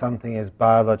idea that something is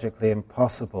biologically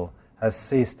impossible has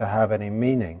ceased to have any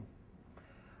meaning,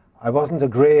 I wasn't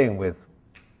agreeing with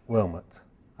Wilmot.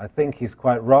 I think he's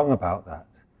quite wrong about that.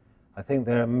 I think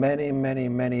there are many, many,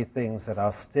 many things that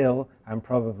are still, and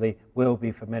probably will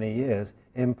be for many years,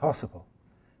 impossible,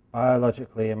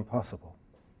 biologically impossible.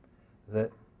 The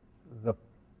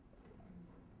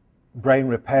brain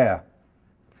repair,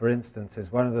 for instance,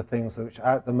 is one of the things which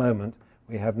at the moment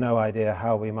we have no idea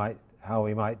how we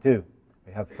might do.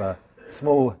 We have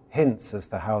small hints as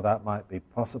to how that might be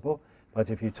possible, but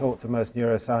if you talk to most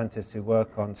neuroscientists who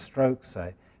work on stroke,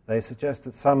 say, they suggest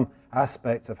that some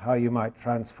aspects of how you might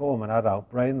transform an adult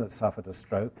brain that suffered a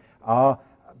stroke are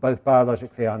both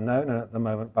biologically unknown and at the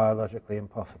moment biologically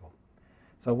impossible.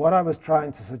 So what I was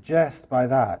trying to suggest by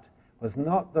that was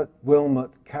not that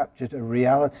Wilmot captured a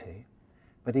reality,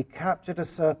 but he captured a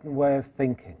certain way of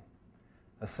thinking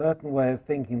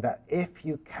that if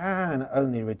you can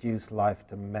only reduce life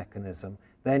to mechanism,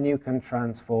 then you can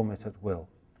transform it at will.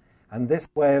 And this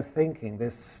way of thinking,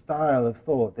 this style of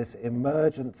thought, this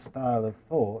emergent style of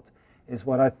thought, is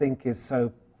what I think is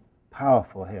so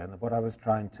powerful here, and what I was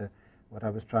trying to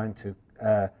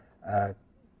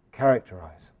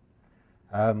characterize.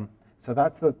 So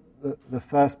that's the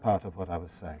first part of what I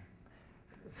was saying.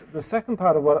 The second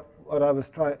part of what I was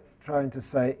trying to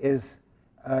say is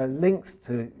links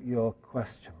to your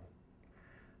question,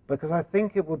 because I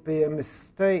think it would be a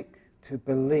mistake to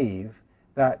believe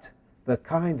that the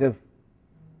kind of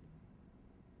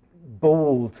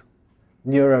bald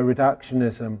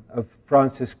neuroreductionism of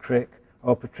Francis Crick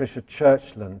or Patricia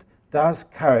Churchland does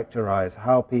characterize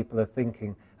how people are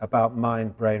thinking about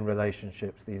mind-brain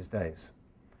relationships these days.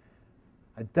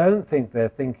 I don't think they're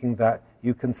thinking that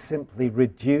you can simply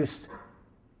reduce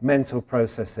mental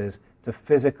processes to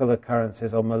physical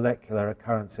occurrences or molecular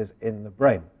occurrences in the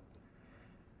brain.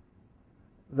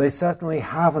 They certainly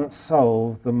haven't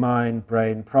solved the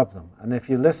mind-brain problem. And if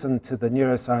you listen to the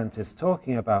neuroscientists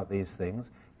talking about these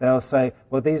things, they'll say,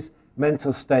 well, these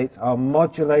mental states are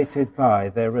modulated by,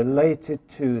 they're related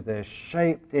to, they're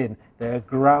shaped in, they're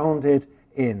grounded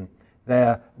in,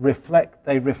 they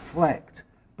reflect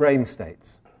brain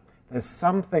states. There's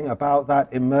something about that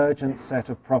emergent set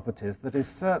of properties that is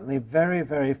certainly very,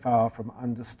 very far from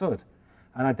understood.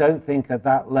 And I don't think at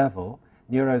that level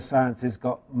neuroscience has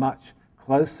got much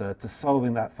closer to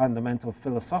solving that fundamental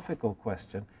philosophical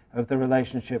question of the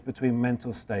relationship between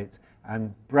mental states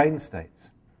and brain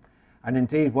states. And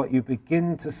indeed, what you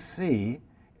begin to see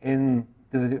in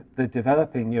the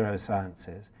developing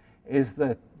neurosciences is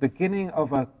the beginning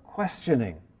of a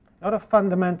questioning, not a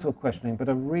fundamental questioning, but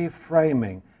a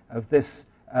reframing of this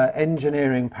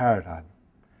engineering paradigm.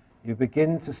 You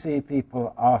begin to see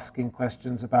people asking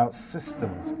questions about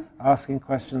systems, asking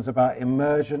questions about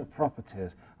emergent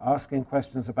properties, asking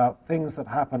questions about things that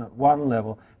happen at one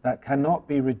level that cannot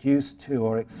be reduced to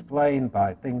or explained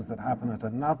by things that happen at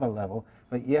another level,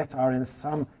 but yet are in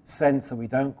some sense that we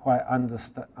don't quite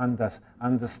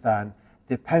understand,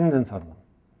 dependent on them.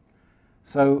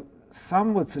 So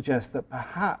some would suggest that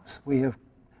perhaps we're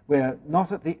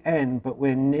not at the end, but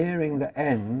we're nearing the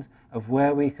end of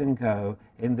where we can go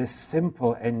in this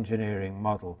simple engineering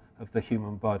model of the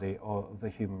human body or of the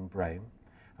human brain.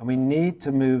 And we need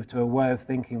to move to a way of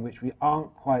thinking which we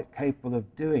aren't quite capable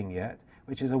of doing yet,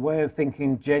 which is a way of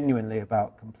thinking genuinely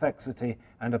about complexity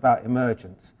and about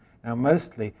emergence. Now,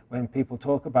 mostly when people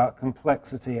talk about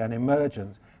complexity and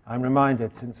emergence, I'm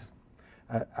reminded, since,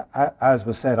 as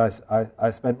was said, I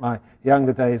spent my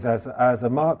younger days as a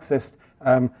Marxist,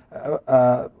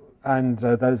 and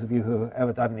those of you who have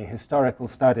ever done any historical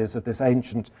studies of this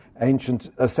ancient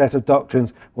set of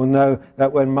doctrines will know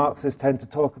that when Marxists tend to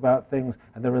talk about things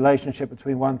and the relationship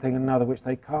between one thing and another, which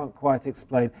they can't quite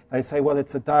explain, they say, well,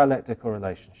 it's a dialectical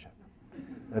relationship.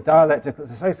 To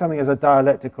say something is a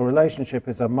dialectical relationship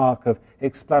is a mark of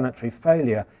explanatory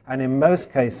failure, and in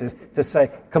most cases, to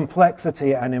say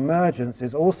complexity and emergence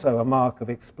is also a mark of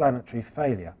explanatory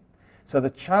failure. So the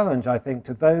challenge, I think,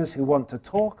 to those who want to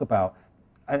talk about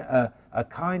a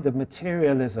kind of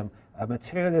materialism, a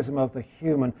materialism of the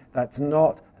human that's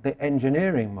not the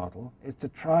engineering model, is to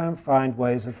try and find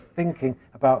ways of thinking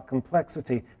about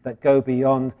complexity that go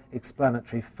beyond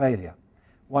explanatory failure.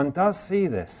 One does see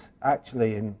this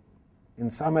actually in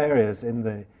some areas in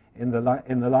the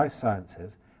life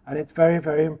sciences, and it's very,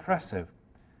 very impressive.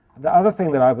 And the other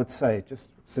thing that I would say, just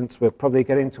since we're probably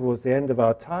getting towards the end of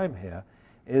our time here,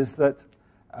 is that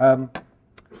I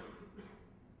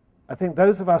think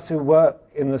those of us who work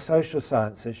in the social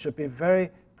sciences should be very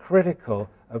critical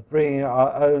of bringing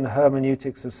our own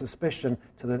hermeneutics of suspicion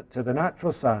to the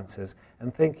natural sciences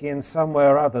and thinking in some way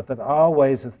or other that our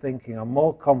ways of thinking are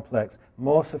more complex,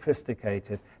 more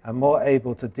sophisticated, and more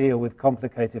able to deal with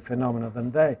complicated phenomena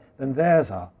than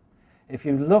theirs are. If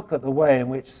you look at the way in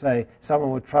which, say,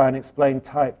 someone would try and explain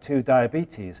type 2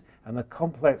 diabetes and the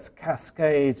complex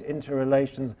cascades,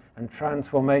 interrelations, and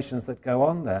transformations that go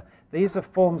on there, these are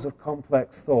forms of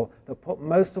complex thought that put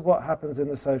most of what happens in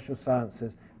the social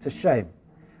sciences to shame.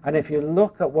 And if you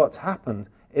look at what's happened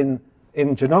in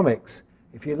genomics,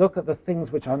 if you look at the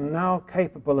things which are now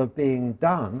capable of being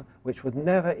done, which would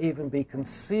never even be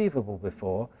conceivable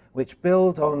before, which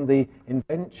build on the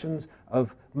inventions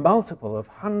of multiple, of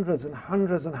hundreds and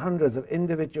hundreds and hundreds of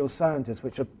individual scientists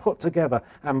which are put together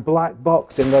and black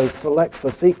boxed in those Selecta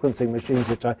sequencing machines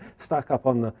which I stuck up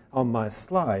on my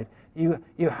slide, you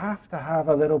have to have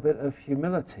a little bit of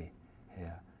humility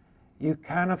here. You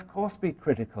can, of course, be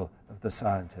critical of the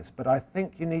scientists, but I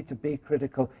think you need to be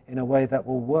critical in a way that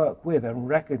will work with and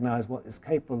recognize what is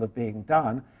capable of being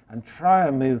done and try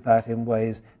and move that in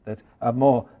ways that are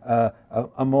more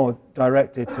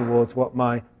directed towards what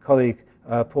my colleague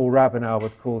Paul Rabinow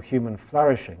would call human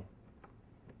flourishing.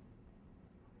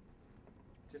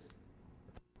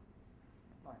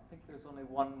 I think there's only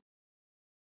one.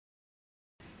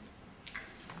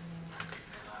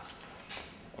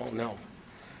 Oh no,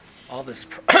 all this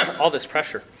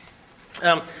pressure.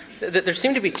 There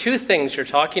seem to be two things you're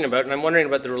talking about, and I'm wondering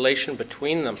about the relation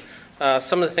between them.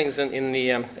 Some of the things in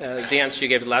the answer you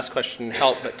gave to the last question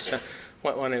help, but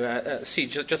want to see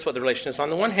just what the relation is.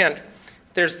 On the one hand,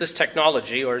 there's this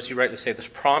technology, or as you rightly say, this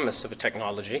promise of a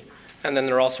technology, and then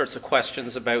there are all sorts of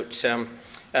questions about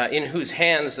in whose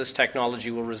hands this technology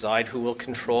will reside, who will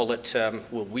control it,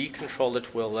 will we control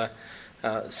it, will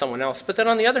someone else. But then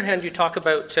on the other hand, you talk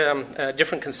about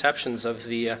different conceptions of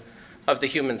the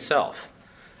human self.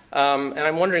 And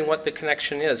I'm wondering what the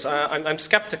connection is. I'm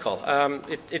skeptical.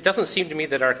 It doesn't seem to me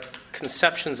that our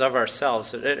conceptions of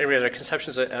ourselves, our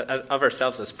conceptions of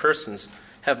ourselves as persons,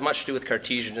 have much to do with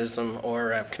Cartesianism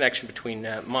or a connection between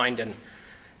mind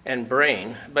and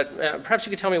brain. But perhaps you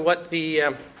could tell me what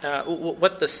the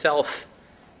self,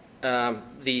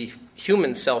 the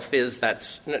human self is.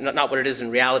 That's not what it is in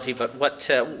reality, but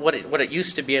what it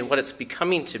used to be and what it's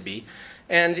becoming to be.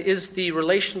 And is the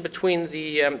relation between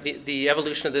the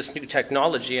evolution of this new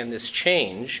technology and this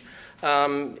change,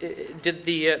 did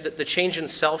the change in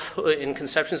selfhood, in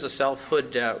conceptions of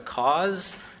selfhood,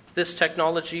 cause this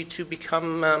technology to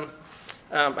become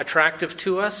attractive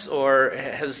to us, or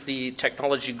has the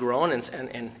technology grown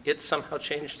and it somehow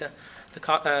changed the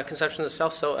conception of the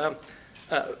self? So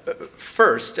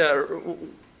first,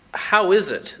 how is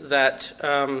it that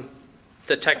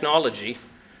the technology,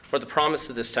 or the promise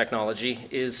of this technology,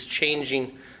 is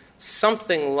changing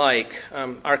something like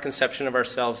our conception of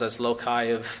ourselves as loci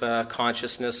of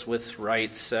consciousness with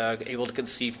rights, able to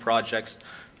conceive projects,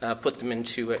 put them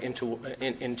into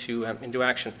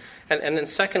action? And then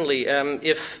secondly,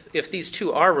 if these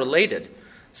two are related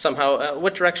somehow,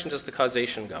 what direction does the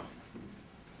causation go?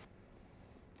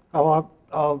 Oh,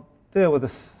 I'll deal with the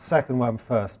second one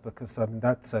first, because I mean,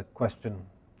 that's a question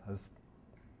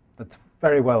that's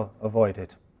very well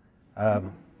avoided,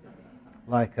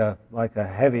 like a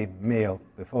heavy meal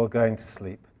before going to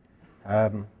sleep.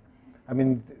 I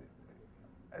mean,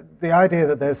 the idea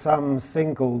that there's some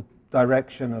single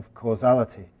direction of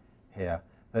causality here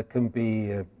that can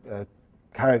be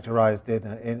characterized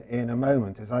in a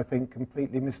moment is, I think,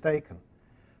 completely mistaken.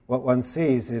 What one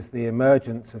sees is the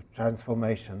emergence of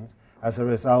transformations as a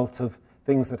result of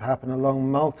things that happen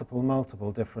along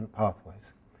multiple different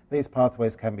pathways. These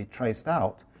pathways can be traced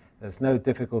out. There's no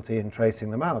difficulty in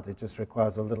tracing them out. It just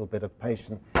requires a little bit of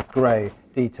patient, grey,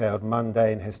 detailed,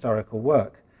 mundane historical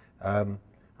work. And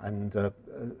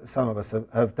some of us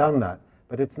have done that.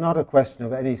 But it's not a question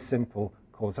of any simple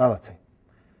causality.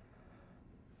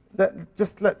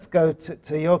 Let's go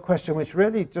to your question, which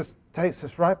really just takes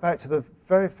us right back to the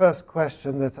very first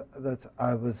question that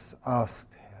I was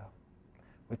asked here,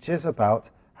 which is about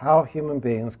how human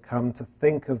beings come to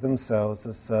think of themselves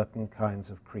as certain kinds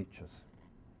of creatures.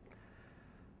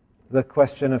 The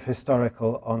question of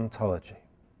historical ontology.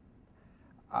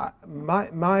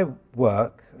 My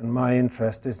work and my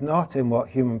interest is not in what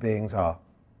human beings are.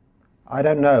 I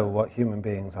don't know what human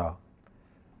beings are.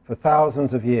 For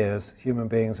thousands of years, human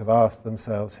beings have asked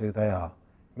themselves who they are.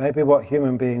 Maybe what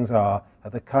human beings are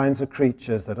the kinds of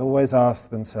creatures that always ask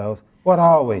themselves, what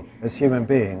are we as human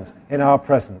beings in our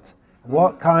present?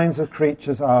 What kinds of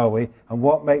creatures are we, and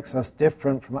what makes us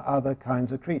different from other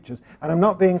kinds of creatures? And I'm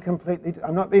not being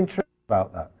true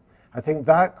about that. I think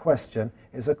that question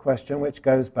is a question which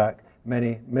goes back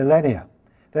many millennia.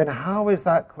 Then how is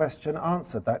that question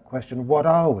answered? That question, what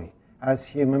are we as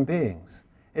human beings?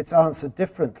 It's answered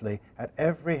differently at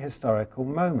every historical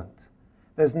moment.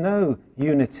 There's no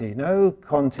unity, no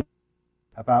continuity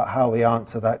about how we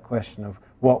answer that question of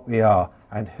what we are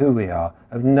and who we are,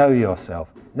 of know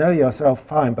yourself. Know yourself,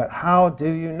 fine, but how do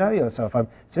you know yourself? I'm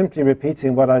simply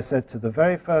repeating what I said to the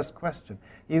very first question.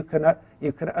 You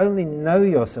can only know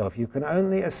yourself, you can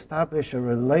only establish a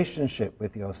relationship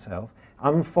with yourself,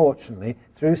 unfortunately,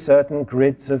 through certain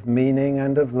grids of meaning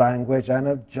and of language and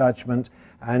of judgment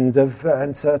and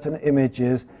certain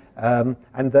images.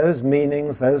 And those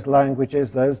meanings, those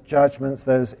languages, those judgments,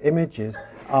 those images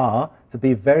are, to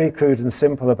be very crude and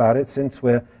simple about it, since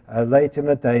we're late in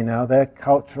the day now, they're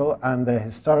cultural and they're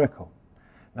historical.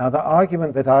 Now, the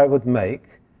argument that I would make,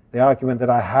 the argument that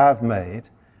I have made,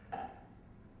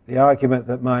 the argument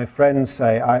that my friends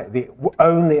say, the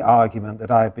only argument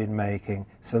that I've been making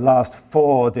for the last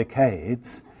 4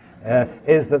 decades,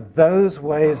 is that those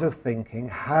ways of thinking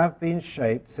have been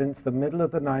shaped since the middle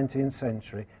of the 19th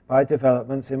century by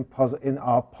developments in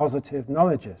our positive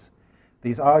knowledges.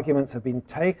 These arguments have been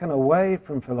taken away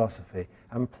from philosophy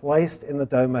and placed in the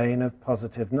domain of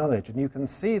positive knowledge. And you can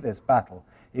see this battle.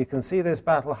 You can see this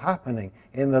battle happening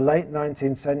in the late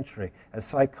 19th century as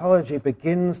psychology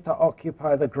begins to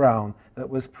occupy the ground that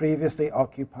was previously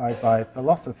occupied by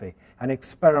philosophy. And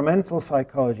experimental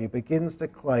psychology begins to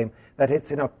claim that it's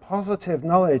in a positive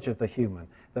knowledge of the human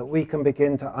that we can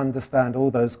begin to understand all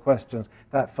those questions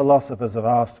that philosophers have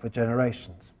asked for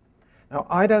generations. Now,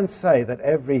 I don't say that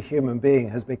every human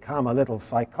being has become a little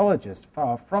psychologist,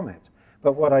 far from it.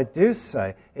 But what I do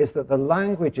say is that the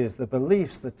languages, the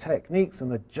beliefs, the techniques,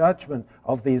 and the judgment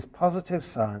of these positive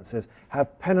sciences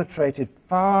have penetrated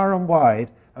far and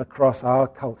wide across our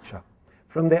culture.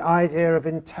 From the idea of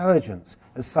intelligence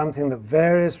as something that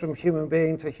varies from human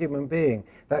being to human being,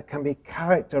 that can be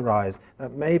characterized,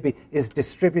 that maybe is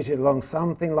distributed along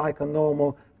something like a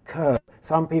normal curve.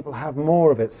 Some people have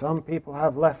more of it, some people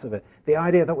have less of it. The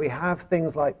idea that we have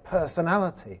things like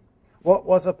personality, What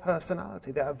was a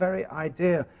personality? That very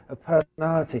idea of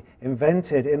personality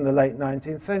invented in the late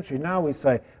 19th century. Now we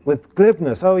say with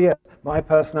glibness, oh yes, my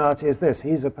personality is this,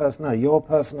 he's a personality, your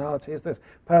personality is this.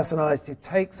 Personality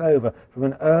takes over from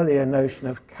an earlier notion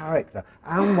of character.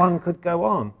 And one could go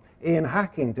on. Ian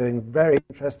Hacking, doing very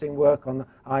interesting work on the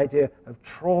idea of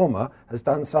trauma, has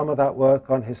done some of that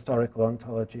work on historical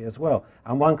ontology as well.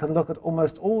 And one can look at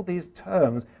almost all these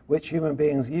terms which human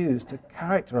beings use to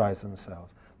characterize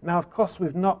themselves. Now, of course,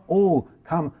 we've not all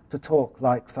come to talk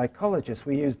like psychologists.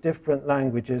 We use different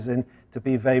languages to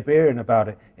be Weberian about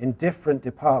it in different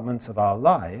departments of our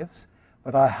lives.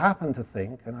 But I happen to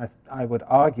think, and I would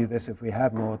argue this if we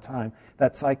had more time,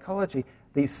 that psychology,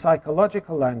 these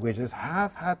psychological languages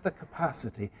have had the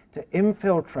capacity to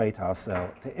infiltrate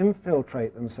ourselves, to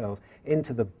infiltrate themselves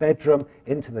into the bedroom,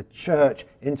 into the church,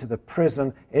 into the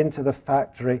prison, into the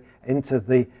factory, into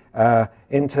the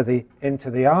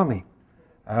army.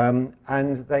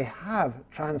 And they have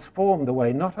transformed the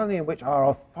way not only in which our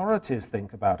authorities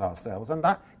think about ourselves, and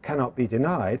that cannot be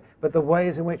denied, but the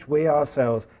ways in which we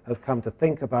ourselves have come to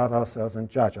think about ourselves and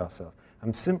judge ourselves.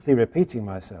 I'm simply repeating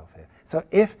myself here. So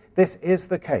if this is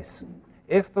the case,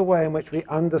 if the way in which we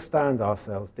understand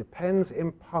ourselves depends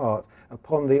in part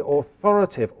upon the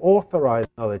authoritative, authorized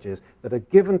knowledges that are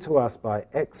given to us by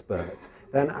experts,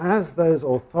 then as those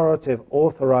authoritative,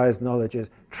 authorized knowledges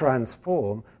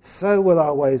transform, so will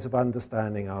our ways of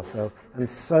understanding ourselves, and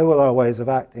so will our ways of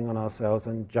acting on ourselves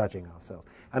and judging ourselves.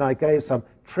 And I gave some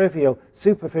trivial,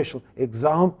 superficial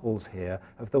examples here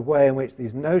of the way in which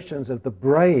these notions of the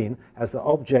brain as the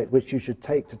object which you should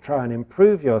take to try and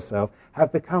improve yourself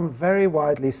have become very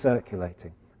widely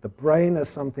circulating. The brain as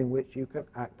something which you can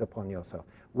act upon yourself.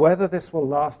 Whether this will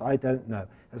last, I don't know.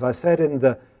 As I said in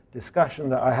the discussion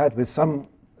that I had with some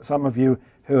of you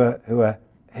who are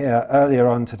here earlier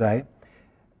on today,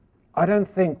 I don't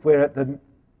think we're at the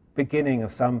beginning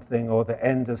of something or the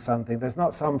end of something. There's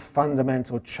not some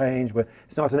fundamental change.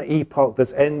 It's not an epoch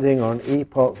that's ending or an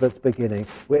epoch that's beginning.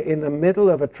 We're in the middle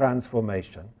of a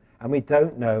transformation, and we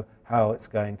don't know how it's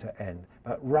going to end.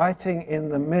 But writing in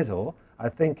the middle, I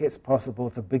think it's possible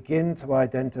to begin to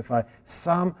identify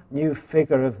some new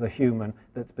figure of the human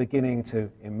that's beginning to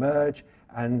emerge,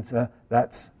 and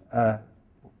that's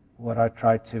what I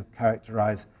tried to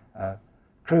characterize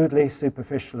crudely,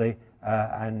 superficially,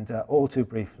 and all too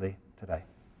briefly today.